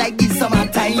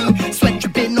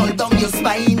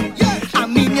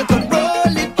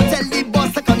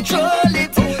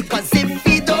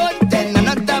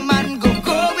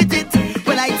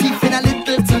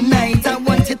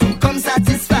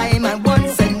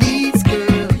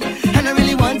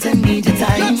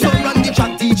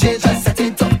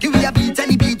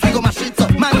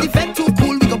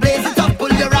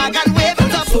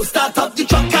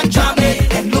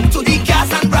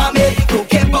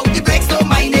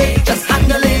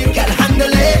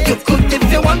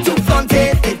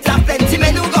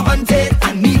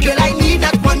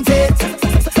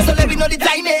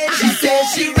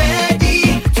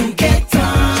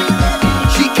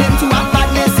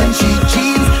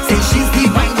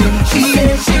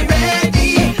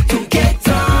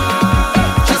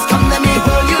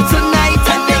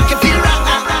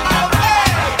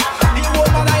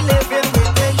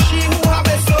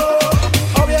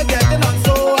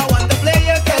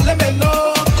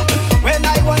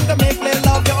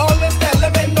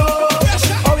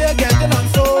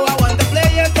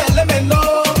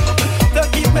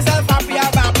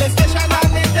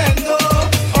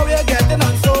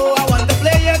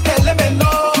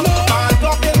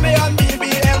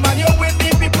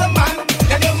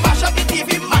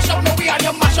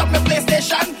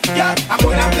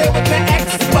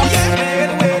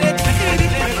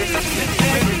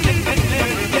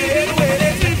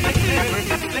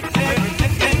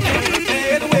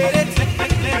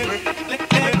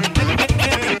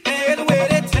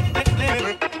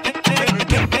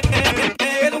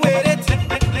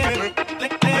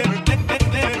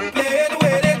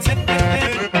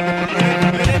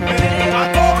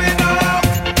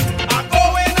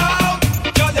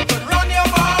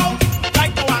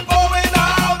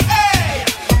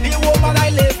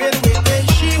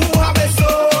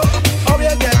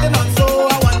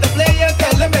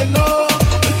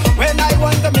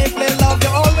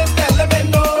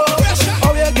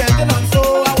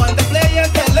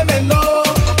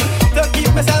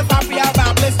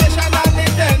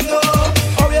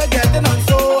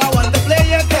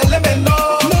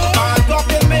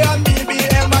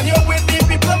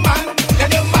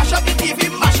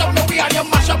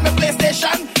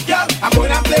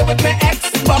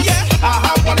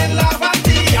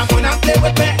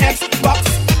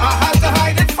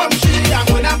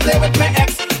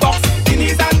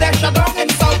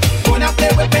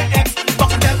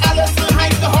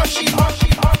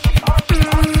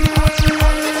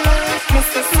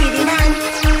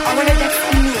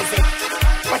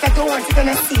put it on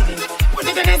a CD. Put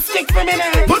it on a stick for me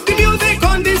now. Put the music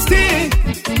on this stick.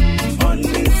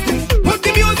 Put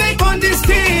the music on this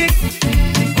stick.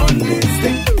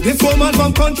 This woman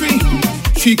from country,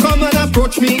 she come and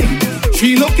approach me.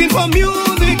 She looking for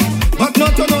music, but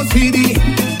not on a CD.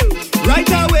 Right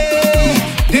away,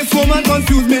 this woman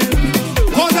confused me,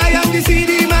 cause I am the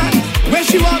CD man. When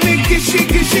she want me kishy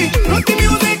kishy, put the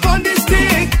music on this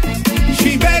stick.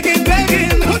 She begging,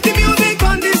 put the music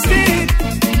on this stick.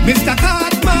 Mr.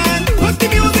 Cartman, put the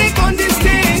music on this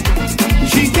stick.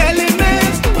 She telling me,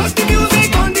 put the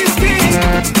music on this stick.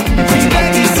 She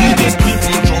begging, see the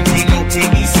people jumping out in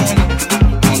the sun.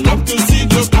 I love to see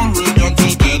the Caribbean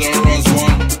together as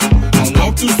one. I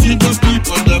love to see the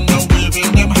people them now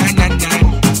waving them hand and nine,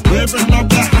 waving up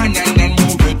their hand and then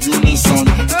move it unison.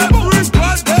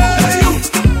 Everybody, hey you,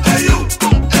 hey you,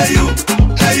 hey you,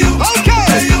 hey you, okay,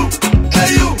 hey you, hey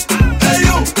you, hey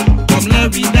you, come let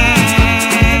me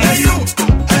dance. Hey you,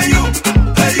 hey you,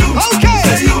 hey you, okay,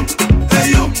 hey you, hey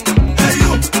you, hey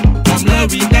you, come let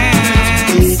me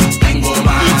dance.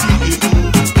 Engoma,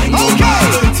 Engoma,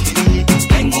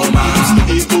 Engoma,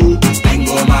 Engoma,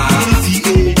 Engoma,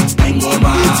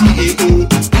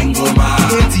 Engoma,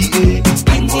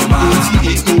 Engoma.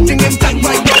 Ting and tang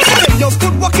right now. Your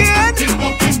foot walking,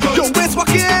 your waist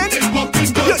walking,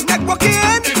 your neck walking.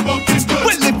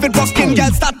 Well, if it walking,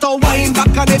 girl, start to wind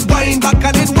back on it, wind back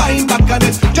on it, wind back on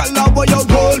it. Girl, now boy, you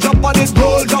roll, drop on it,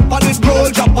 roll, drop on it, roll,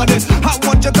 drop on it. I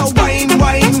want you to wind,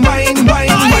 wind, wind,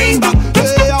 wind, wind back.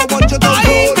 Hey, I want you to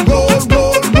roll, roll,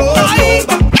 roll, roll, roll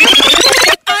back.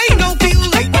 I don't feel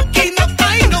like walking up. I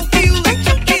don't feel like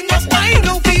chucking up. I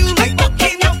don't feel like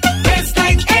walking up.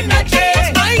 Waistline energy.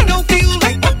 I don't feel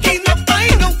like walking up. I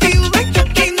don't feel like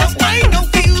chucking up. I don't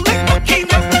feel like walking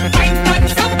up. Find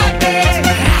somebody.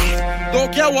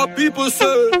 Don't care what people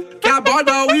say, can't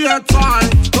bother we at all.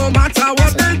 No matter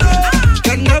what they do,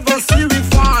 can never see we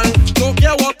fall. Don't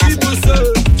care what people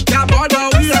say, can't bother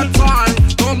we at all.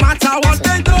 No matter what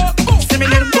they do, see me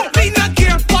little boy. We not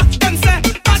care what them say.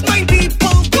 Bad mind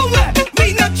people do it.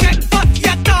 We not check what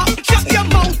you talk. Shut your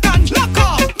mouth and lock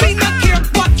off. We not care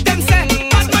what them say.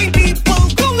 Bad mind people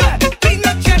do it. We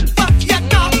not check what you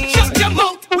talk. Shut your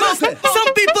mouth.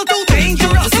 Some people too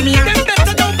dangerous. Them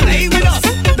better don't play with us.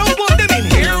 Don't want them in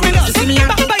here with us.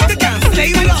 Backbite they can't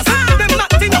stay with us. Them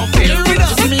not interfere with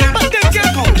us. But them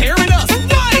can't compare with us.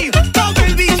 Why? How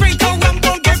will we drink our rum?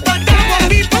 Don't get what they want.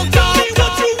 People talk.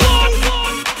 What you want?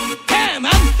 Damn,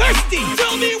 I'm thirsty.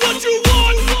 Tell me what you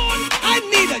want. I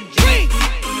need a drink.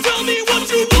 Tell me what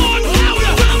you want.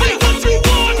 Louder. Tell me what you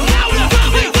want. Louder. Tell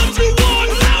me what you want.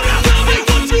 Louder. Tell me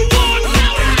what you want.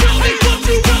 Louder. Tell me what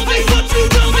you want. Tell me what you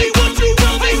want. Tell me what you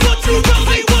want. Tell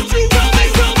me what you want. Tell me what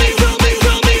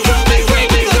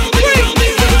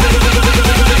you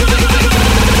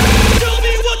want. Tell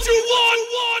me what you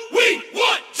want. We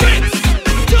want drinks.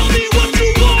 Tell me what you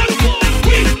want.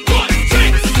 We want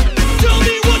drinks. Tell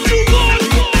me what you want.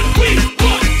 We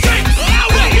want drinks.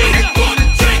 Louder. We want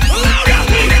drinks. Louder.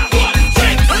 We want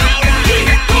drinks. Louder. We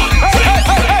want drinks.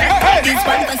 This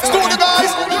one for soca.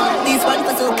 This one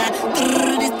for soca.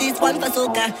 This one for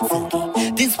soca.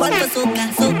 This one for soca.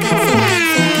 Soca.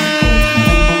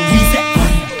 We set.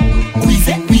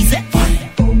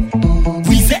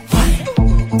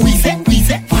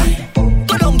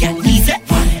 Go down, girl. We set.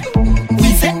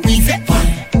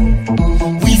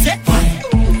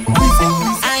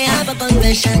 I have a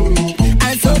confession,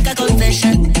 a soca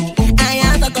confession. I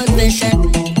have a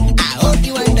confession. I hope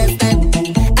you understand.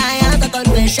 I have a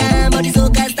confession, but the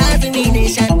soca starts in the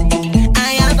nation.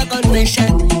 I have a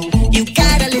confession. You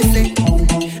gotta listen.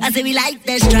 I say we like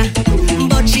Destra,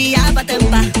 but she have a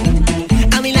temper.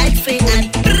 And we like Faye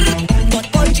and but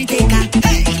punchy take her.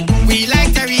 Hey. We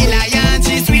like Terry Lion,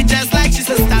 she's sweet just like she's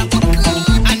a star.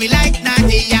 And we like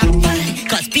Nadia,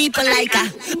 Cause people like her.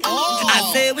 I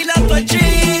say we love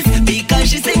Patrice because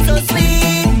she sings so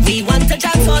sweet. We want to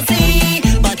chant for sea,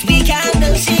 but we can't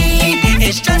know she.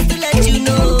 It's just to let you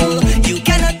know, you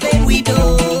cannot play we do.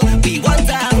 We want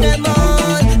to have them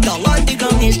on. Don't on the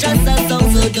ground, it's just a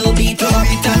song, so don't be too.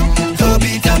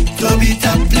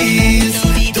 please.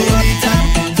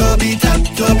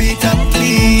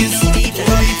 Please.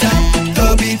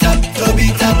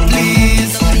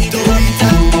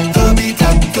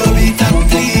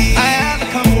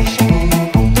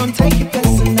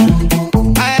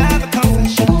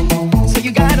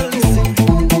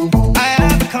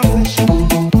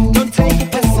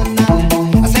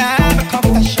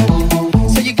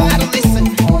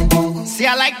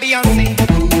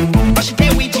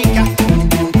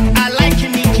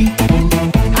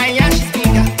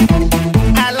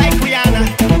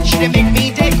 They make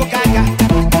me take Gaga.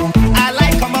 I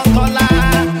like 'em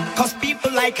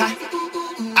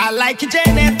Jackie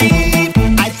Genevieve.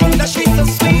 I think that she's so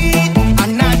sweet.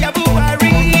 And Nadia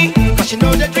Buhari, 'cause she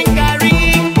knows the drink I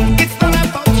read. It's not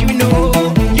about you know.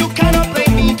 You cannot play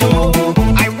me though.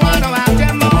 I wanna have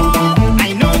them all.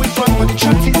 I know it's wrong, but the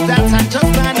truth is that I'm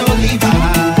just an Oliver.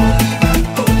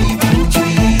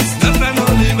 Just an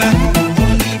Oliver.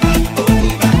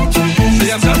 Say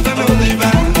I'm just an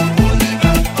Oliver.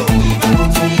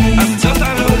 I'm just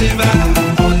an Oliver.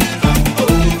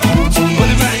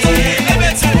 Oliver, yeah.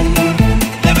 Liberty,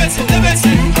 liberty,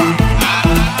 liberty.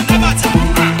 Labata,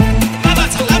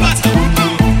 labata, labata.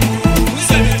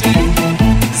 Liberty,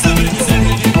 liberty,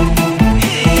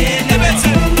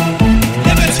 liberty,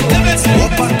 liberty.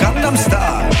 오빠 강남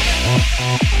스타일.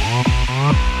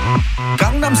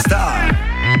 강남 스타일.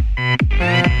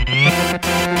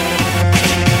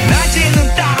 낮에는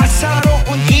따사로운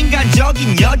인간적인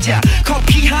여자,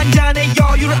 커피 한 잔에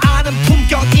여유를 아는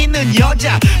품격 있는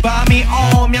여자, 밤이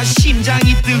오면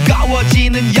심장이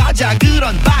뜨거워지는 여자,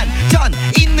 그런 반전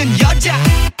있는 여자.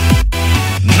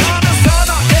 너는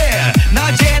선어해.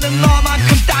 낮에는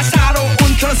너만큼 따사로운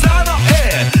그런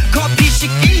선어해. 커피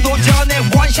식기도 전에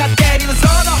원샷 때리는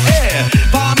선어해.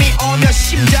 밤이 오면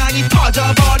심장이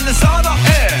터져버리는 선어해.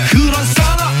 그런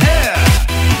선어해.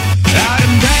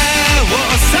 아름다워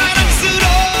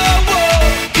사랑스러워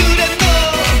그래 너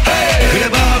hey. 그래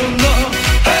바로 너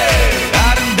hey.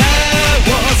 아름다워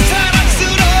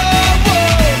사랑스러워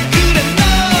그래 너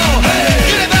hey.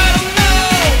 그래 바로 너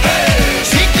hey.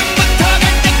 지금부터 갈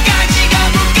때까지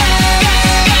가볼까.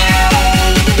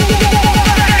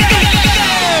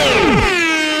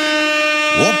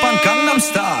 오빤 강남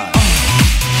스타일.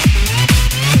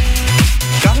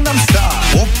 강남 스타일.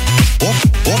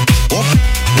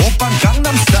 오빤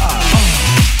강남 스타일.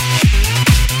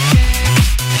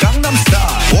 강남 스타일.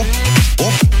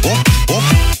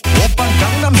 오빤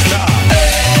강남 스타일.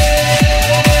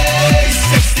 Hey,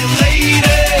 sexy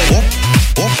lady.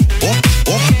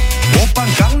 오빤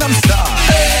강남 스타일.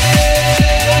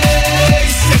 Hey,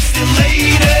 sexy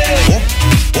lady.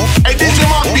 Hey, DJ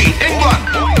Marky, England,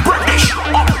 British.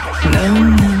 Now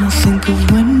and then I think of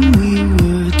when we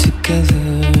were together,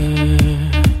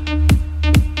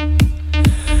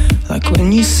 like when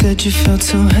you said you felt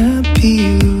so happy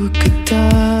you could die.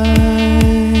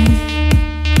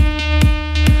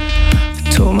 I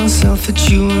told myself that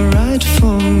you were right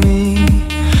for me,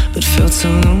 but felt so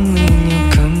lonely in your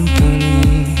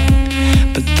company.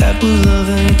 But that was love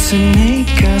and it's an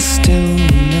ache I still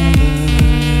remember.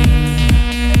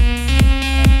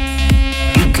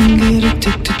 You can get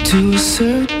addicted to a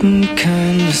certain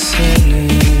kind of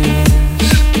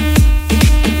sadness,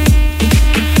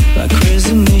 like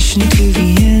resignation to the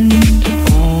end,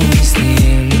 always the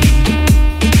end.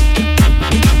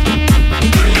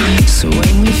 So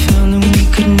when we found that we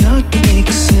could not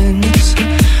make sense,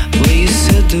 well, you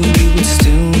said that we would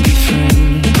still be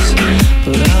friends.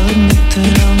 But I'll admit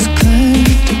that I was glad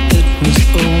that it was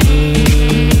over.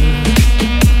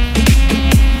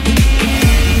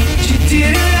 You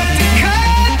didn't have to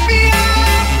cut me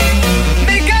off,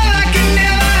 make it like it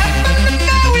never happened, but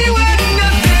now we were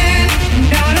nothing.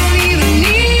 And I don't even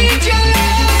need your love.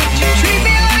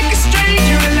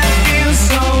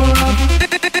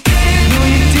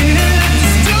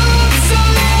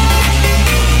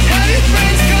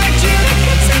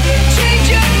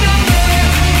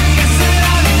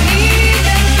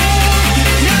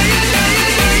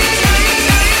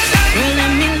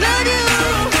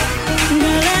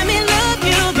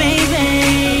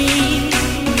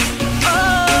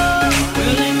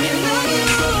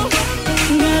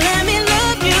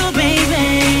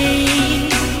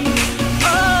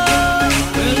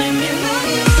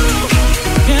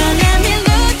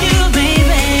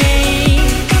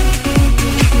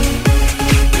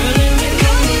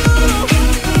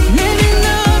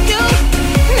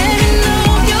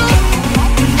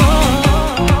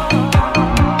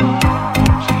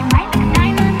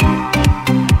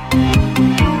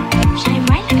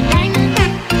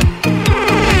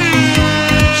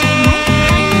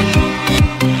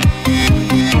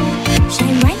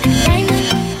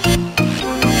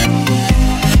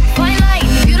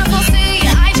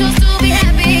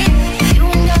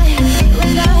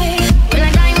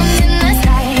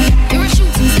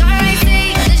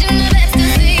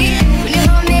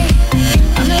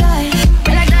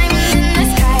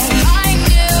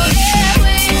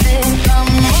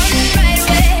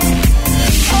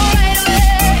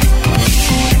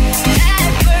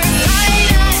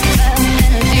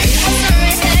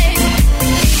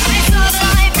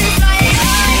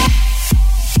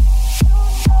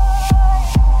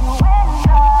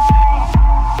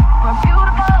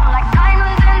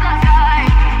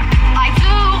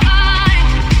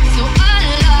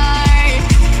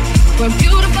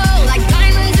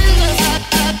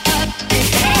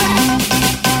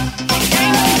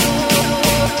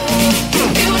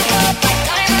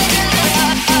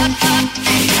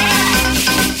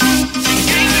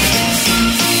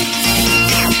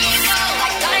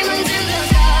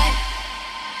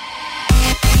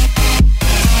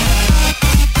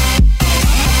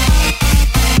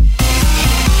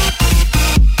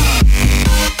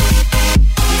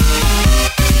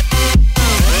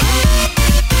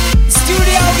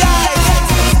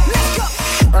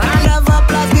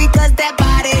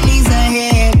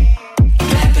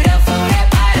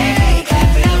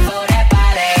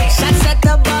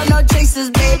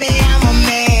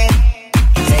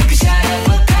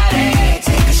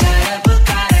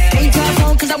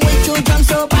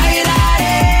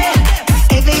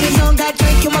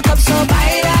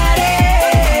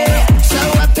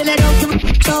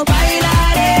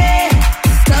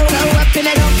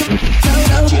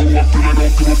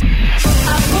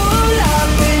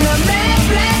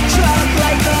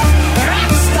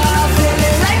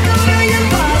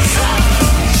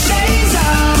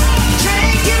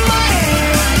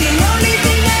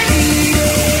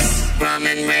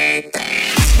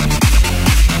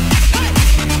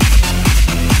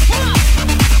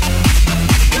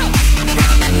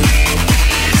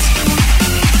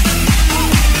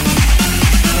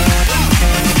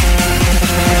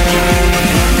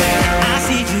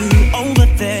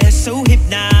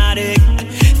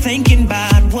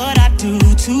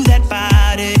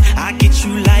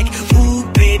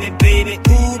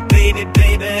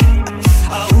 baby.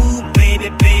 Ooh, baby,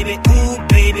 baby, ooh,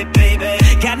 baby, baby.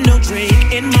 Got no drink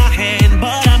in my hand,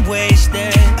 but I'm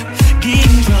wasted.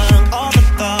 Getting drunk, all the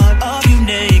thought of you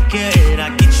naked. I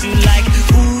get you like,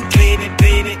 ooh, baby,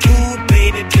 baby, ooh,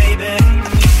 baby, baby.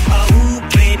 Ooh,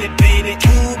 baby, baby,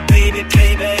 ooh, baby,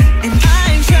 baby. And I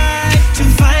tried to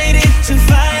fight it,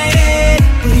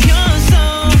 but you're so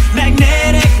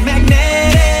magnetic,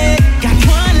 magnetic. Got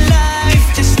one life,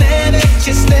 just live it,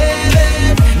 just live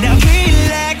it. Now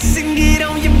relax and get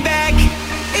on your back.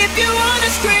 If you wanna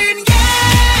scream,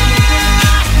 yeah,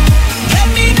 let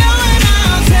me know and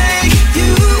I'll take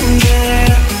you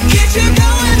there. Get you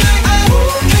going like,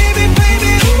 oh, baby,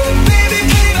 baby, ooh, baby,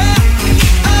 baby.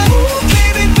 Oh,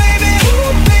 baby, baby,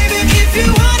 ooh, baby. If you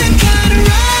wanna turn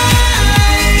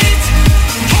right,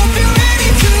 hope you're ready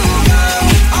to go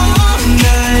all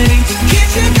night. Get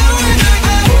you going like,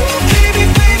 oh, baby,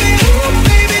 baby, ooh,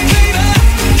 baby, baby.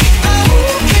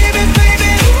 Oh, baby, baby,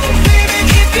 ooh, baby.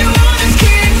 If you wanna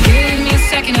scream, give me a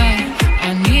second, I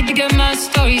need to get my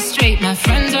story straight. My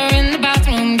friends are in the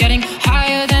bathroom, getting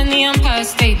higher than the Empire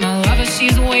State. My lover,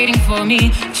 she's waiting for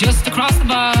me just across the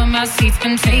bar. My seat's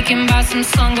been taken by some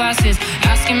sunglasses,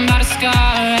 asking about a scar.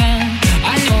 And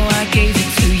I know I gave it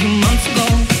to you months ago.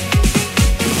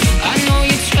 I know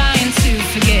you're trying to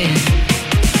forget,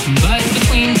 but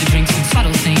between the drinks and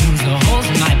subtle things, the holes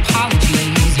in my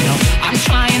apologies, you know, I'm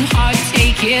trying hard to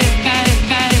take it back,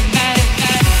 back, back,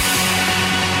 back.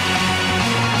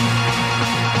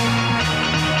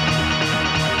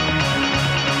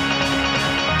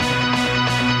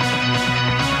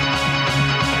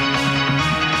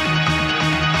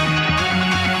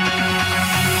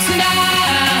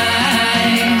 Tonight,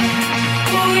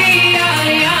 we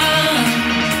are young,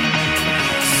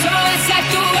 so let's set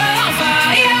the world on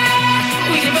fire.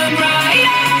 We can burn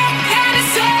brighter than the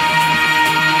sun.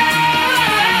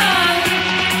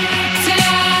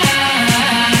 Tonight,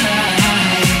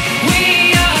 we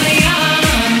are young,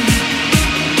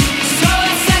 so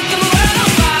let's set the world on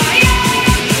fire.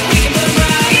 We can burn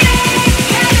brighter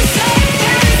than the sun,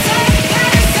 than the sun,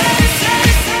 than the sun, than the sun.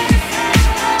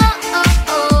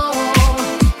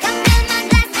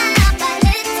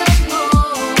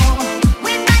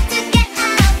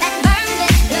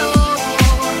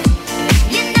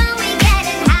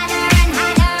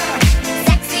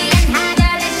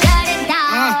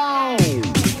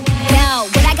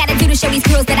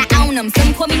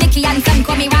 Some call me Nicki and some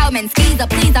call me Rowman. Skeezer,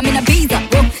 please, I'm in a visa.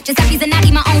 Whoa, just a visa, not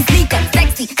my own sneaker.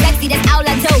 Sexy, sexy, that's all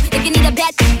I do. If you need a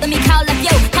bet, let me call up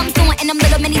yo. Come soon and them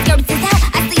little mini skirts is out.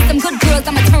 I see some good girls,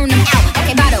 I'ma turn them out.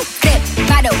 Okay, bottle, sip,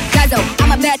 bottle, guzzle.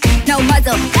 I'm a bet, no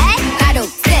muzzle. Hey, bottle,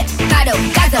 sip, bottle,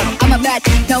 guzzle. I'm a bet,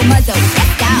 no muzzle.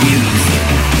 Let's go. Music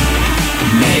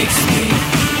makes me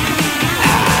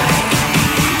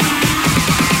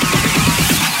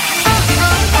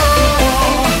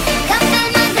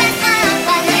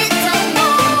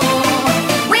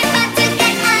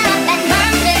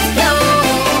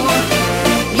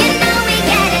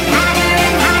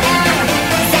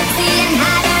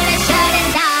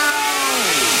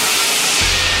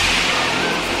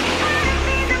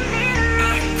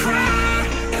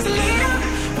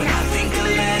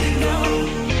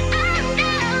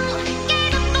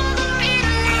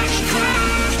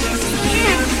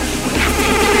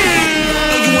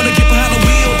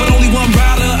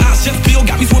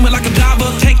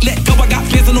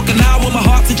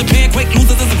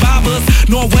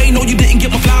Norway, no, you didn't get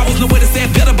my flowers. No way to say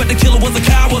it better, but the killer was a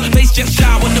coward. Face just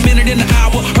showered, a minute in the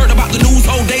hour. Heard about the news,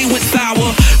 whole day went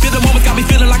sour. Feel the moment got me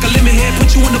feeling like a lemon head.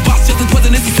 Put you in the box just as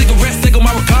poison is a cigarette. Take on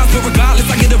my regards, but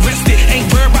regardless, I get arrested. Ain't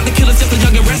worried about the killers, just a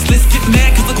young and restless. Get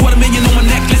mad cause $250,000 on my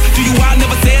necklace. To you, I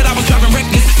never said I was driving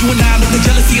reckless. You and I know the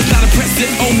jealousy is not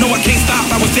impressive. Oh no, I can't stop,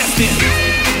 I was destined.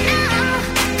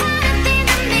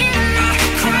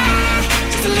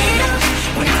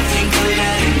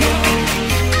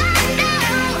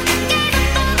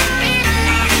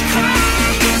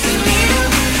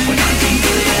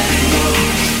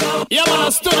 Yeah,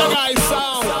 man, studio guys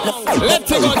sound.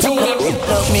 Let's go to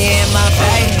look me in my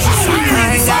face.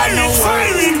 I ain't got no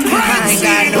worries. I ain't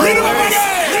got no worries.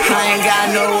 I ain't got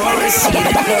no worries.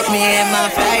 Look me in my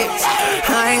face.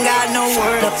 I ain't got no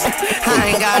worries.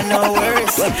 I ain't got no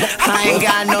worries. I ain't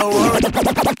got no worries.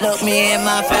 Look me in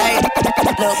my face.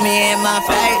 Look me in my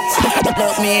face.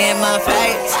 Look me in my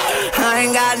face. I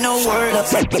ain't got no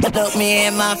words. Look me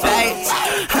in my face.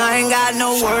 I ain't got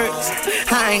no words.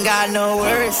 I ain't got no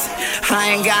words.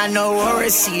 I ain't got no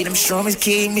worries. See them strummers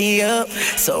keep me up,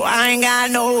 so I ain't got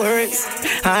no words.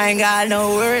 I ain't got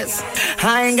no words.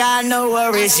 I ain't got no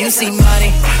worries. You see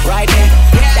money right there.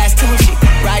 That's Tucci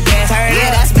right there.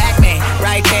 Yeah, that's Batman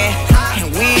right there.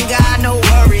 And we ain't got no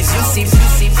worries.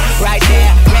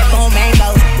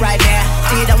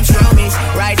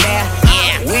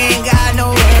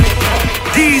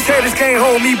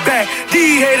 hold me back.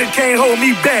 These haters can't hold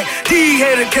me back. These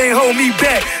haters can't hold me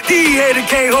back. These haters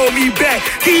can't hold me back.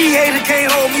 These haters can't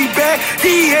hold me back.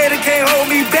 These haters can't hold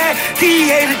me back. These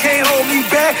haters can't hold me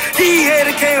back. These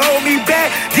haters can't hold me back.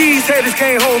 These haters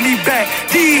can't hold me back.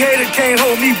 These haters can't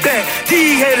hold me back.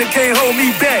 These haters can't hold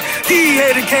me back. These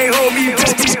haters can't hold me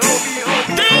back.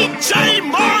 DJ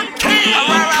Marquis.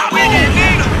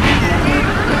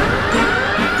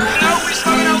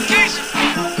 Come on.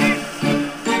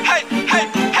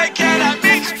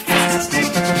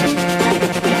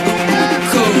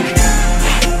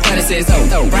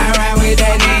 So ride with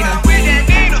that Nina.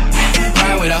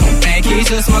 Ride with a hoe named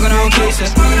Keisha, smoking on Keisha.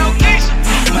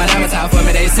 My diamonds out for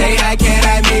me, they say, how can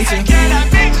I meet you?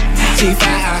 She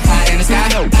fly out high in the sky,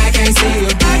 hope I can't see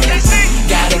you.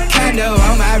 Got a condo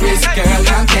on my wrist, girl,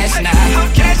 I'm cashing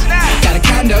out. Got a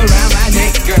condo around my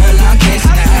neck, girl, I'm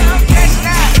cashing out.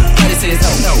 But it says,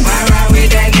 no, ride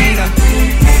with that Nina.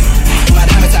 My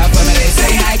diamonds out for me, they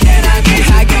say, how can I meet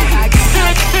you?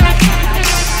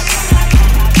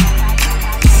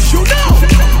 You know,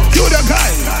 you the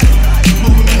guy.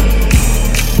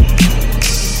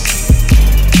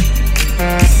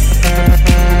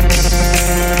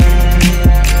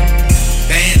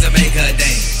 Bands will make her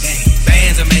dance.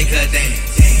 Bands will make her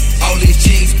dance. All these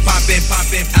chicks poppin',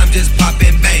 poppin', I'm just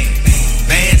poppin' bang.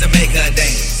 Bands will make her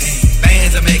dance.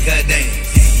 Bands will make her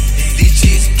dance. These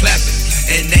chicks clappin'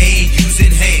 and they ain't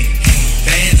using hands.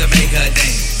 Bands will make her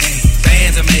dance.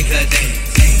 Bands will make her dance.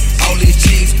 All these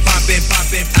chicks poppin',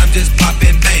 poppin', I'm just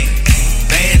poppin' bang.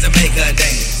 Bands will make her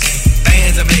dance.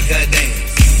 Bands will make her dance.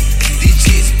 These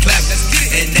chicks clappin'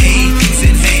 and they ain't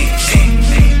using hands.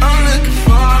 I'm looking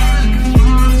for,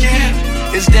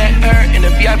 yeah, it's that her in the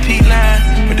VIP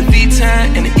line with the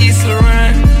V-Time and the East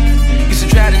Laurent. Used to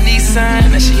drive the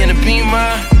Nissan, now she in the Beamer.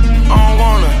 I don't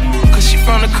want her, cause she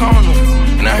from the corner.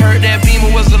 And I heard that Beamer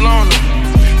was the loner.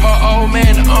 Her old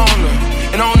man the owner.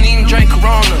 And I don't even drink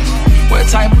Coronas. What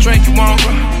type of drink you want,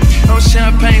 bro? No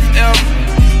champagne forever,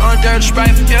 on dirty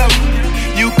Sprite forever.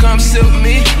 You come sit with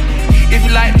me, if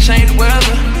you like to change the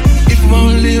weather. If you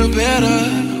wanna live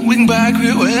better, we can buy a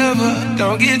crib wherever.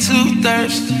 Don't get too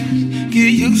thirsty,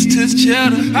 get used to the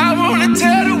cheddar. I wanna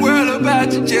tell the world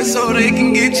about you just so they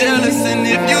can get jealous. And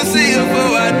if you see her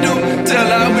before I do, tell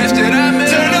her I wish that I met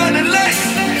her. Turn on the lights,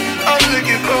 I'm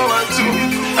looking for one too.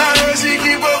 I heard she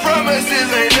keep her promises,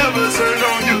 ain't never turned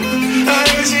on you. I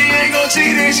heard she ain't gon'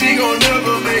 cheat and she gon'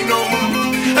 never make no move.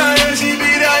 I heard she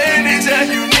be there anytime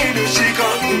you need her, she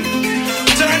come through.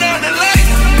 Turn on the light,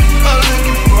 I'm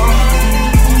looking for,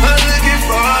 I'm looking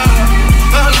for,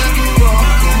 I'm looking for.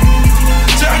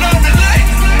 Turn on the light,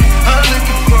 I'm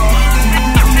looking for,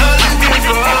 I'm looking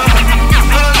for,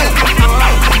 I'm looking for,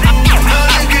 I'm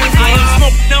looking for. I am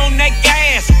smoking on that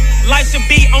gas, life should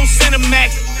be on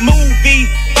Cinemax. Movie,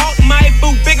 bought my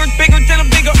boo, bigger than a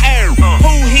bigger air.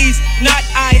 Who he's not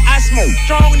I smoke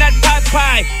strong that pot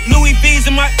pie. Louis V's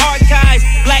in my archives,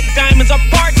 black diamonds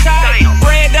apartheid.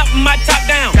 Bread up and my top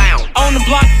down. On the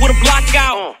block with a block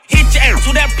out. Hit your ass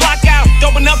with that block out.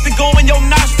 Dope enough to go in your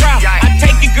nostril. I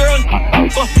take your girl,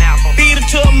 beat her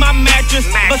to my mattress.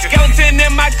 A skeleton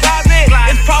in my closet.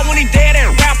 It's probably when he dead and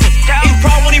rappers. It's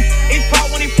probably when he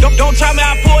don't try me,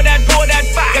 I pull that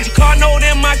fire. Got your car note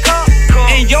in my car,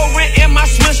 and your rent in my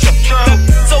swisher.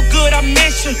 So good I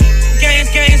miss you.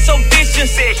 Game so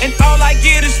vicious, and all I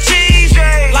get is cheese.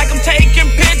 Like I'm taking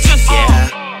pictures.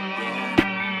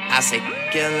 I say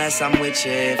unless I'm with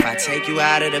you. If I take you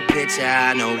out of the picture,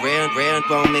 I know real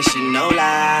won't miss you. No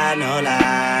lie, no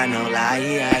lie, no lie,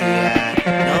 yeah.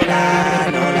 No lie,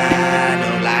 no lie, no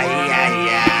lie,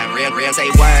 yeah. Real say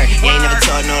word. You ain't never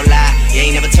told no lie. You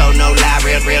ain't never told no lie.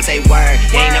 Real say word.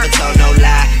 You ain't never told no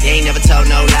lie. You ain't never told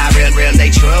no lie. Real say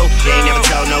true. You ain't never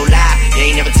told no lie. You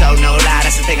ain't never told no lie.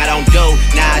 That's the thing I don't do.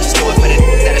 Nah, I just do it for the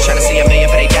that is trying to see a million,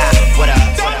 but they die. What up?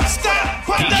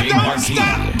 DJ Marquis.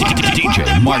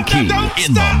 DJ Marquis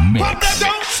in the mix.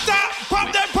 Don't stop.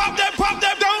 Pop that, pop that, pop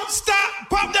that. Don't stop.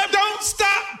 Pop that, don't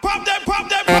stop. Pop that, pop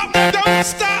that, pop that. Don't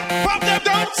stop. Pop that,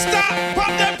 don't stop.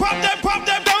 Pop that, pop that, pop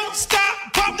that. Don't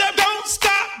stop. Pop that, don't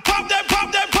stop. Pop that,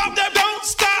 pop that, pop that. Don't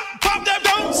stop. Pop that,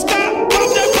 don't stop.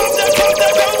 Pop that, pop that, pop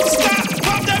that. Don't stop.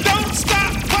 Pop that, don't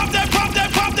stop. Pop that, pop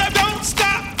that, pop that. Don't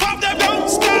stop. Pop that, don't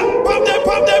stop. Pop that,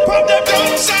 pop that, pop that.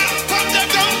 Don't stop. Pop that,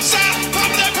 don't stop.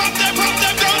 Pop that, pop that, pop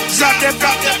that. Don't stop.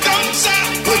 Pop that, don't stop.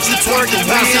 What you twerking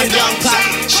about? Some young pop,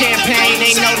 champagne,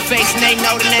 they know the face and they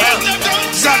know the name.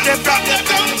 Drop that,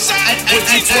 don't stop. What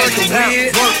you twerking about?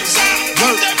 Work,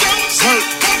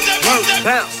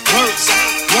 bounce,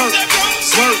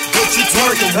 work. What you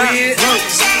twerking with? Work,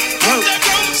 bounce,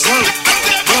 work.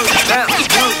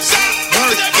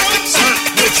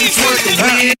 What you twerking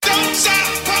with? Don't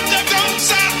stop.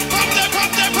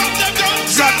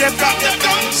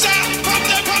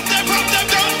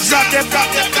 that, drop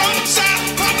that,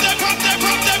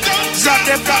 drop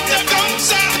that, drop that,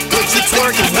 what you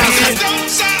twerking with?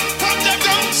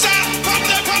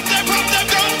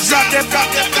 Drop that,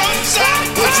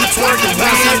 what you twerking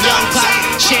with?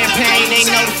 Champagne, they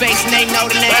know the face and they know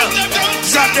the name.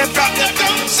 Drop that,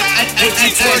 what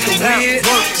you twerking with?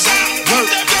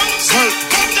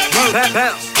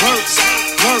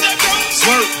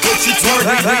 Work, what you twerking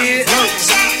with?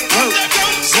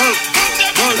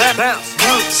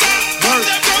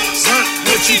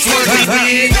 What you twerking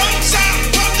with?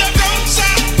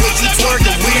 What you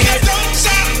twerking with?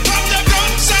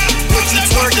 What you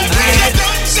twerking with?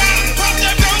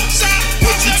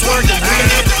 What you twerking with?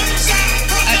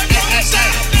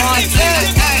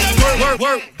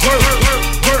 Work,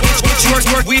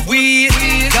 we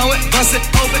know it, bust it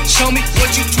open, show me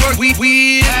what you twerk,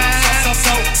 we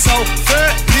so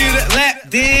third, need a lap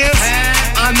dance.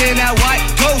 I'm in that white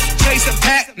ghost, chasing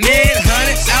Pac-Man,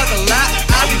 100 out the lot,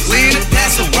 I be leaning,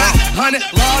 that's a rock, 100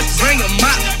 large, bring a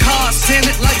mop, cars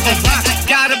tinted like a rock,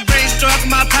 got a brain struck in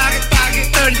my pocket,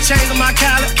 30 chains on my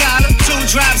collar,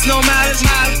 2 drops, no mileage,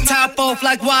 top off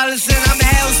like Wallace, and I'm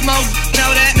hell smoke,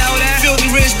 know that, filthy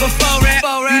rich before rap,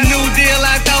 you new deal,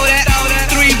 I throw that,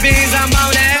 3 beans, I'm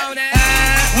on that,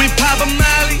 we pop a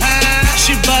molly,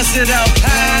 she bust it up,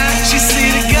 she see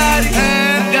the Gotti,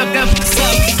 what's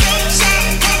up?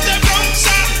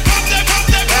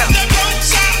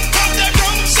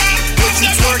 What you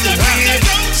twerking with?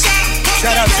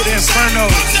 Shout out to the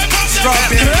Infernos,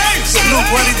 Strawberry, Luke,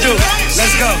 what he do?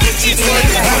 Let's go.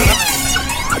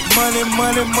 Money,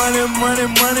 money, money, money,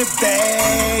 money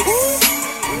bags.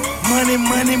 Money,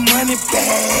 money, money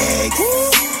bags.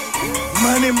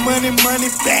 Money, money, money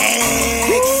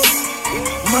bags.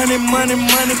 Money, money,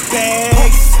 money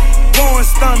bags. Born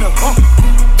stunner,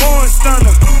 born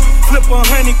stunner. Flip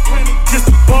 100, just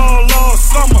a ball all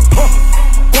summer.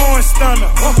 Born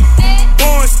stunner,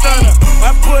 born stunner.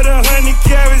 I put 100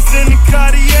 carats in the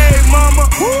Cartier, mama.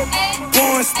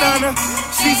 Born stunner,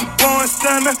 she's a born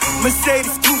stunner.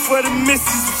 Mercedes 2 for the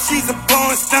missus, she's a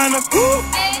born stunner.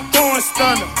 Born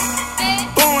stunner,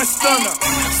 born stunner.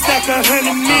 Stack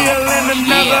 100 mil and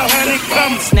another 100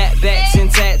 coming. Snapbacks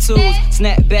and tattoos,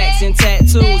 snapbacks and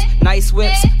tattoos. Nice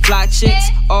whips, fly chicks,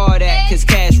 all that, cause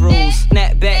cash rules.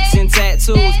 Snapbacks and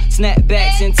tattoos,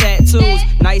 snapbacks and tattoos.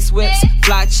 Nice whips,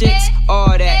 fly chicks,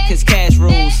 all that, cause cash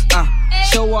rules.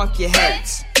 Show off your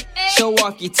hats, show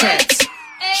off your tats.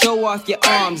 Show off your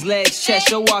arms, legs, chest,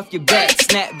 show off your back.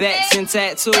 Snapbacks and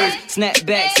tattoos,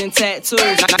 snapbacks and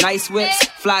tattoos. Nice whips,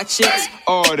 fly chicks,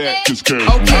 all that, cause cash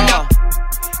rules. Okay.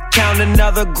 Count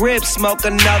another grip, smoke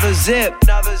another zip.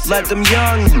 Let them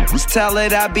young tell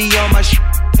it I be on my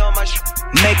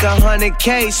Make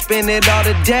 100K, spend it all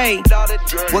today.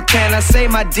 What can I say?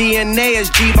 My DNA is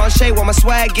Givenchy, while my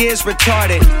swag is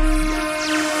retarded.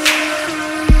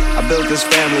 I built this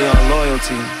family on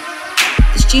loyalty.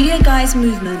 The Studio Guys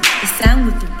movement, the sound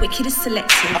with the wickedest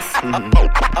selectors.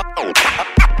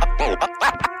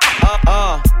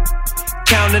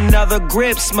 Count another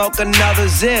grip, smoke another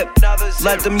zip.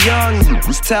 Let them young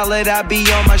tell it I be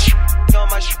on my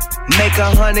Make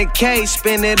 100K,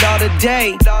 spend it all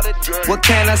today. What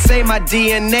can I say? My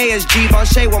DNA is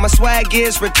Givenchy, while my swag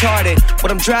is retarded.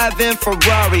 What I'm driving,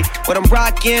 Ferrari. What I'm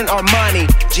rocking, Armani,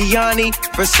 Gianni,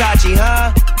 Versace,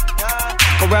 huh?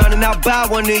 Go around and I'll buy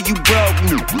one of you broke.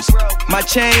 My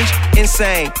change,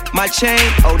 insane. My chain,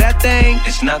 oh that thing,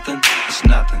 it's nothing, it's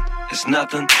nothing, it's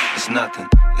nothing, it's nothing,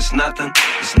 it's nothing,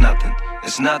 it's nothing,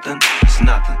 it's nothing, it's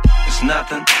nothing, it's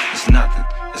nothing, it's nothing,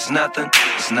 it's nothing,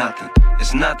 it's nothing,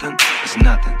 it's nothing, it's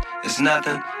nothing, it's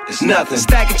nothing, it's nothing.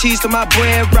 Stacking cheese to my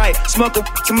bread right, smoking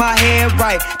to my head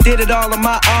right. Did it all on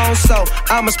my own, so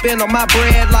I'ma spend on my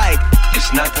bread like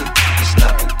it's nothing, it's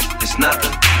nothing, it's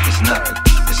nothing, it's nothing.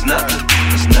 It's nothing,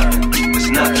 it's nothing, it's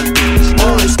nothing, it's nothing.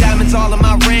 Orange diamonds all in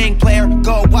my ring, player.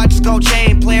 Gold watches, gold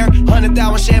chain, player.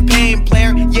 100,000 champagne,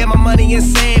 player. Yeah, my money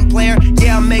insane, player.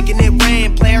 Yeah, I'm making it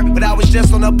rain, player. But I was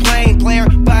just on a plane, player.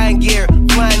 Buying gear,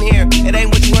 flying here. It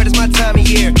ain't what you heard, it's my time of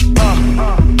year.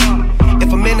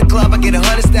 If I'm in the club, I get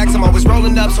 100 stacks. I'm always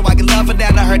rolling up, so I get love for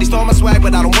that. I heard he stole my swag,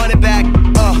 but I don't want it back.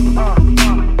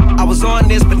 I was on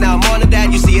this, but now I'm on to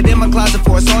that. You see it in my closet,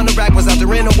 for it's on the rack. Was out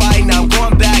there in Hawaii, now I'm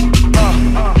going back.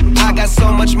 I got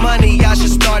so much money, I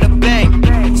should start a bank.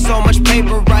 So much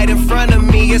paper right in front of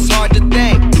me, it's hard to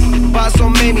think. Buy so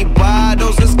many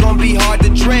bottles, it's gonna be hard to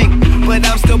drink. But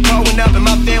I'm still pulling up, and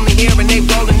my family here, and they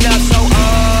rolling up. So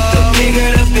the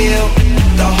bigger the bill,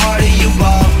 the harder you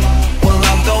ball. Well,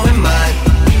 I'm throwing mine,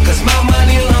 cause my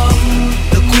money long.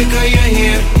 The quicker you're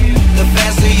here, the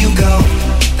faster you go.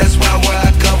 That's why where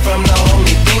I come from, the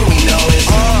only thing we know is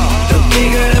the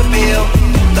bigger the bill,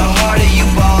 the harder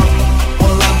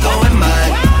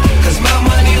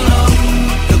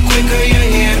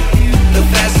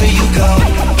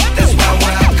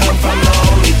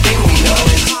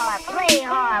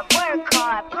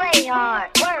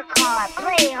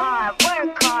hard,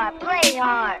 work hard, play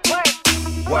hard, work.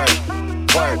 Work,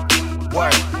 work,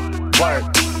 work, work,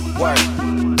 work,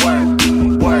 work,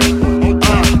 work.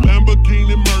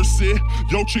 Lamborghini Mercy,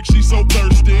 yo chick she so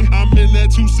thirsty. I'm in that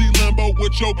 2C Lambo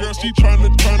with your girl, she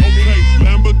tryna turn on me.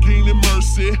 Lamborghini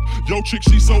Mercy, yo chick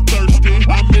she so thirsty.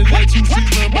 I'm in that 2C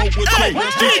Lambo with your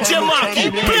girl, she tryna turn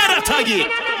on me. Play that again.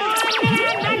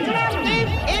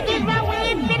 It is my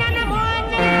way, it's been on the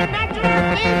morning.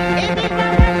 Natural thing, it is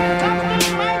my way. Talk to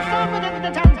my song, but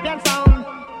the champion sound.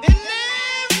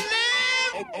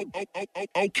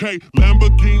 Okay,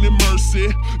 Lamborghini Mercy,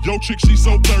 yo chick she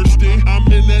so thirsty. I'm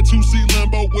in that 2C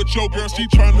Lambo with your girl, she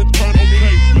tryna turn on me.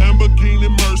 Lamborghini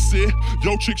Mercy,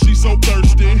 yo chick she so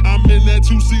thirsty. I'm in that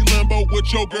 2C Lambo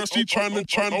with your girl, she tryna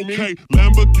turn on me.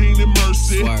 Lamborghini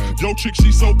Mercy, yo chick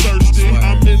she so thirsty.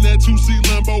 I'm in that 2C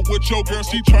Lambo with your girl,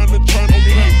 she tryna turn on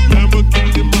me.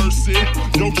 Lamborghini Mercy,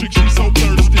 yo chick she so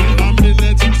thirsty. I'm in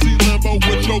that 2C Lambo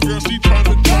with your girl, she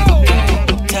tryna turn on me.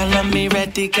 Telling me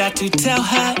ready, got to tell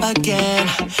her again.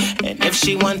 And if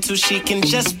she want to, she can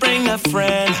just bring a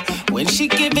friend. When she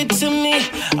give it to me,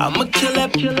 I'ma kill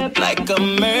it like a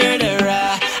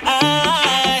murderer.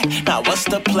 Now what's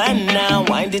the plan now?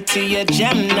 Wind it to your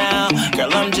jam now.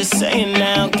 Girl, I'm just saying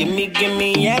now. Give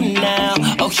me, yeah now.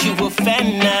 Oh, you a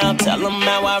fan now. Tell them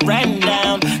how I ran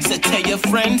down. So tell your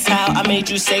friends how I made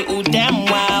you say, ooh, damn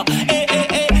wow. Hey, hey,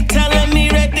 hey. Telling me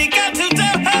ready, got to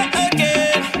tell her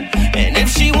again. And if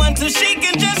she want to, she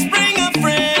can just bring a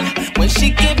friend. When she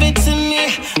give it to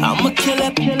me, I'ma kill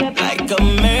it like a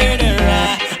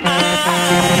murderer.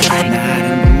 I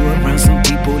grew around some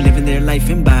people living their life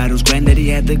in bottles. Granddaddy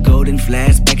had the golden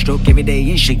flask, backstroke every day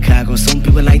in Chicago. Some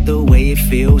people like the way it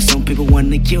feels. Some people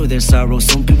wanna kill their sorrow.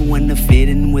 Some people wanna fit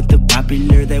in with the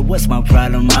popular. That was my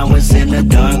problem. I was in a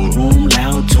dark room,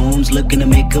 loud tunes, looking to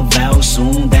make a vow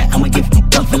soon that I'ma get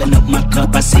fucked up, filling up my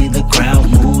cup. I see the crowd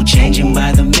mood changing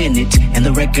by the minute, and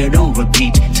the record on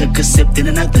repeat. Took a sip, then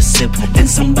another sip. Then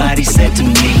somebody said to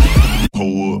me,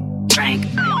 pull up, Frank,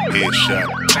 headshot,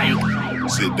 Frank,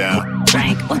 sit down,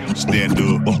 Frank, stand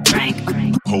up, Frank,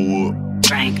 pull up,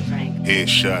 Frank,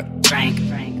 headshot,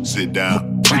 Frank, sit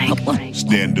down, Frank,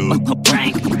 stand up,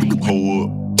 Frank, pull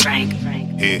up, Frank,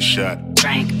 headshot,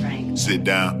 Frank, sit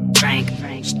down, Frank,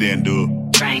 stand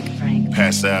up, Frank,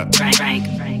 pass out, Frank,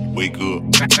 wake up,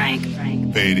 Frank,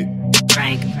 fade it,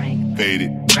 Frank, fade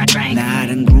it. Nah, I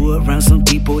done grew around some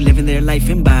people living their life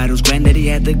in bottles. Granddaddy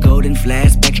had the golden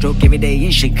flask, backstroke every day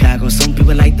in Chicago. Some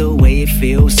people like the way it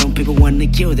feels. Some people wanna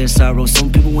kill their sorrow. Some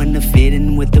people wanna fit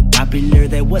in with the popular.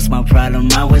 That was my problem.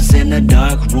 I was in a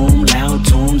dark room, loud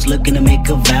tunes, looking to make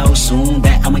a vow soon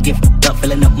that I'ma get fucked up,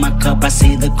 filling up my cup. I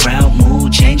see the crowd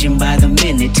mood changing by the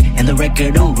minute, and the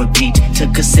record on repeat.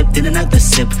 Took a sip, then another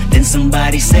sip. Then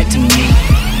somebody said to me,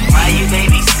 why you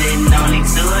babysitting? Only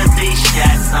 2 or 3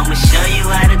 shots. I'ma show you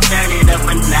how to turn it up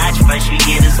a notch. First you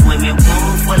get a swimming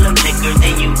pool full of liquor,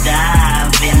 then you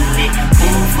dive in it.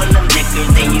 Pool full of liquor,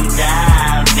 then you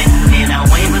dive in it. I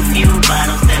wave a few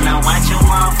bottles, then I watch them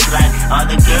all fly. All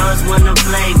the girls wanna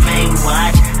play, babe,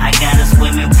 watch. I got a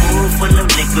swimming pool full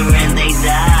of liquor and they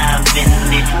dive in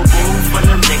it. Pool full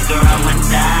of liquor, I'ma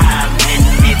dive in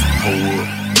it. Pull up,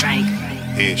 Frank,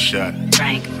 headshot,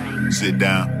 Frank, sit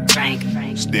down, Frank,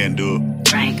 stand up,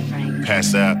 Frank,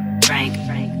 pass out, Frank,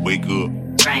 wake up,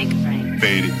 Frank,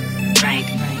 fade it, Frank,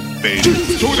 fade it.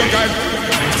 Studio guy,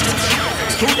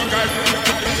 studio guy.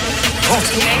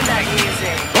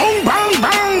 Bang, bang,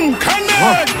 bang,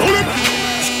 connect.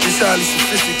 It's highly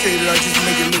sophisticated, I just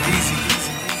make it look easy.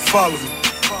 Follow me.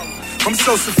 I'm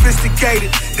so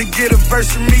sophisticated. To get a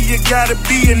verse from me, you gotta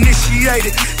be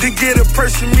initiated. To get a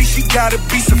person me, she gotta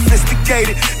be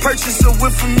sophisticated. Purchase a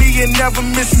whip from me and never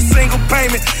miss a single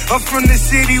payment. I'm from the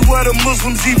city where the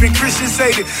Muslims, even Christians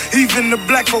hate it. Even the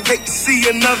black folk hate to see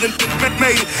another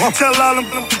made it. Tell all them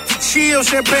chill,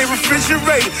 champagne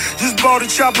refrigerated. Just bought a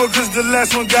chopper cause the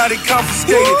last one got it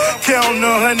confiscated. Counting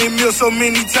 100 mil so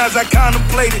many times I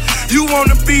contemplated. You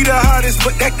wanna be the hottest,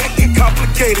 but that get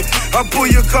complicated. I pull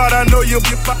your card, I know you'll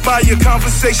buy your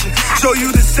conversation. Show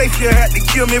you the safe, you had to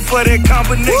kill me for that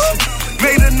combination.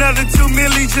 Made another 2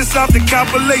 million just off the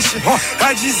compilation.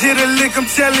 I just hit a lick, I'm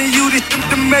telling you this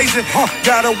shit amazing.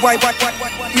 Got a white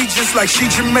me just like she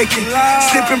Jamaican.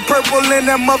 Sipping purple and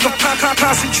that motherfucker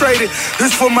concentrated.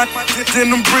 This for my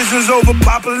in them prisons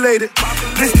overpopulated.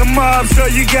 This the mob, so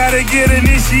you gotta get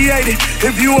initiated.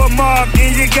 If you a mob,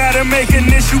 then you gotta make an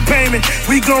issue payment.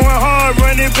 We going hard,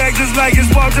 running back just like it's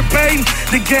Walter Payton.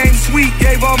 The game sweet,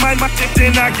 gave all my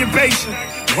in occupation.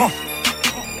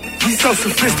 We so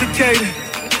sophisticated.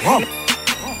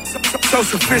 So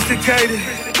sophisticated.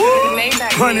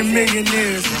 100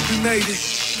 millionaires, we made it.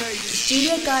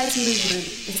 Studio Guys Movement,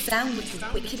 the sound with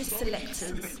the wickedest selectors.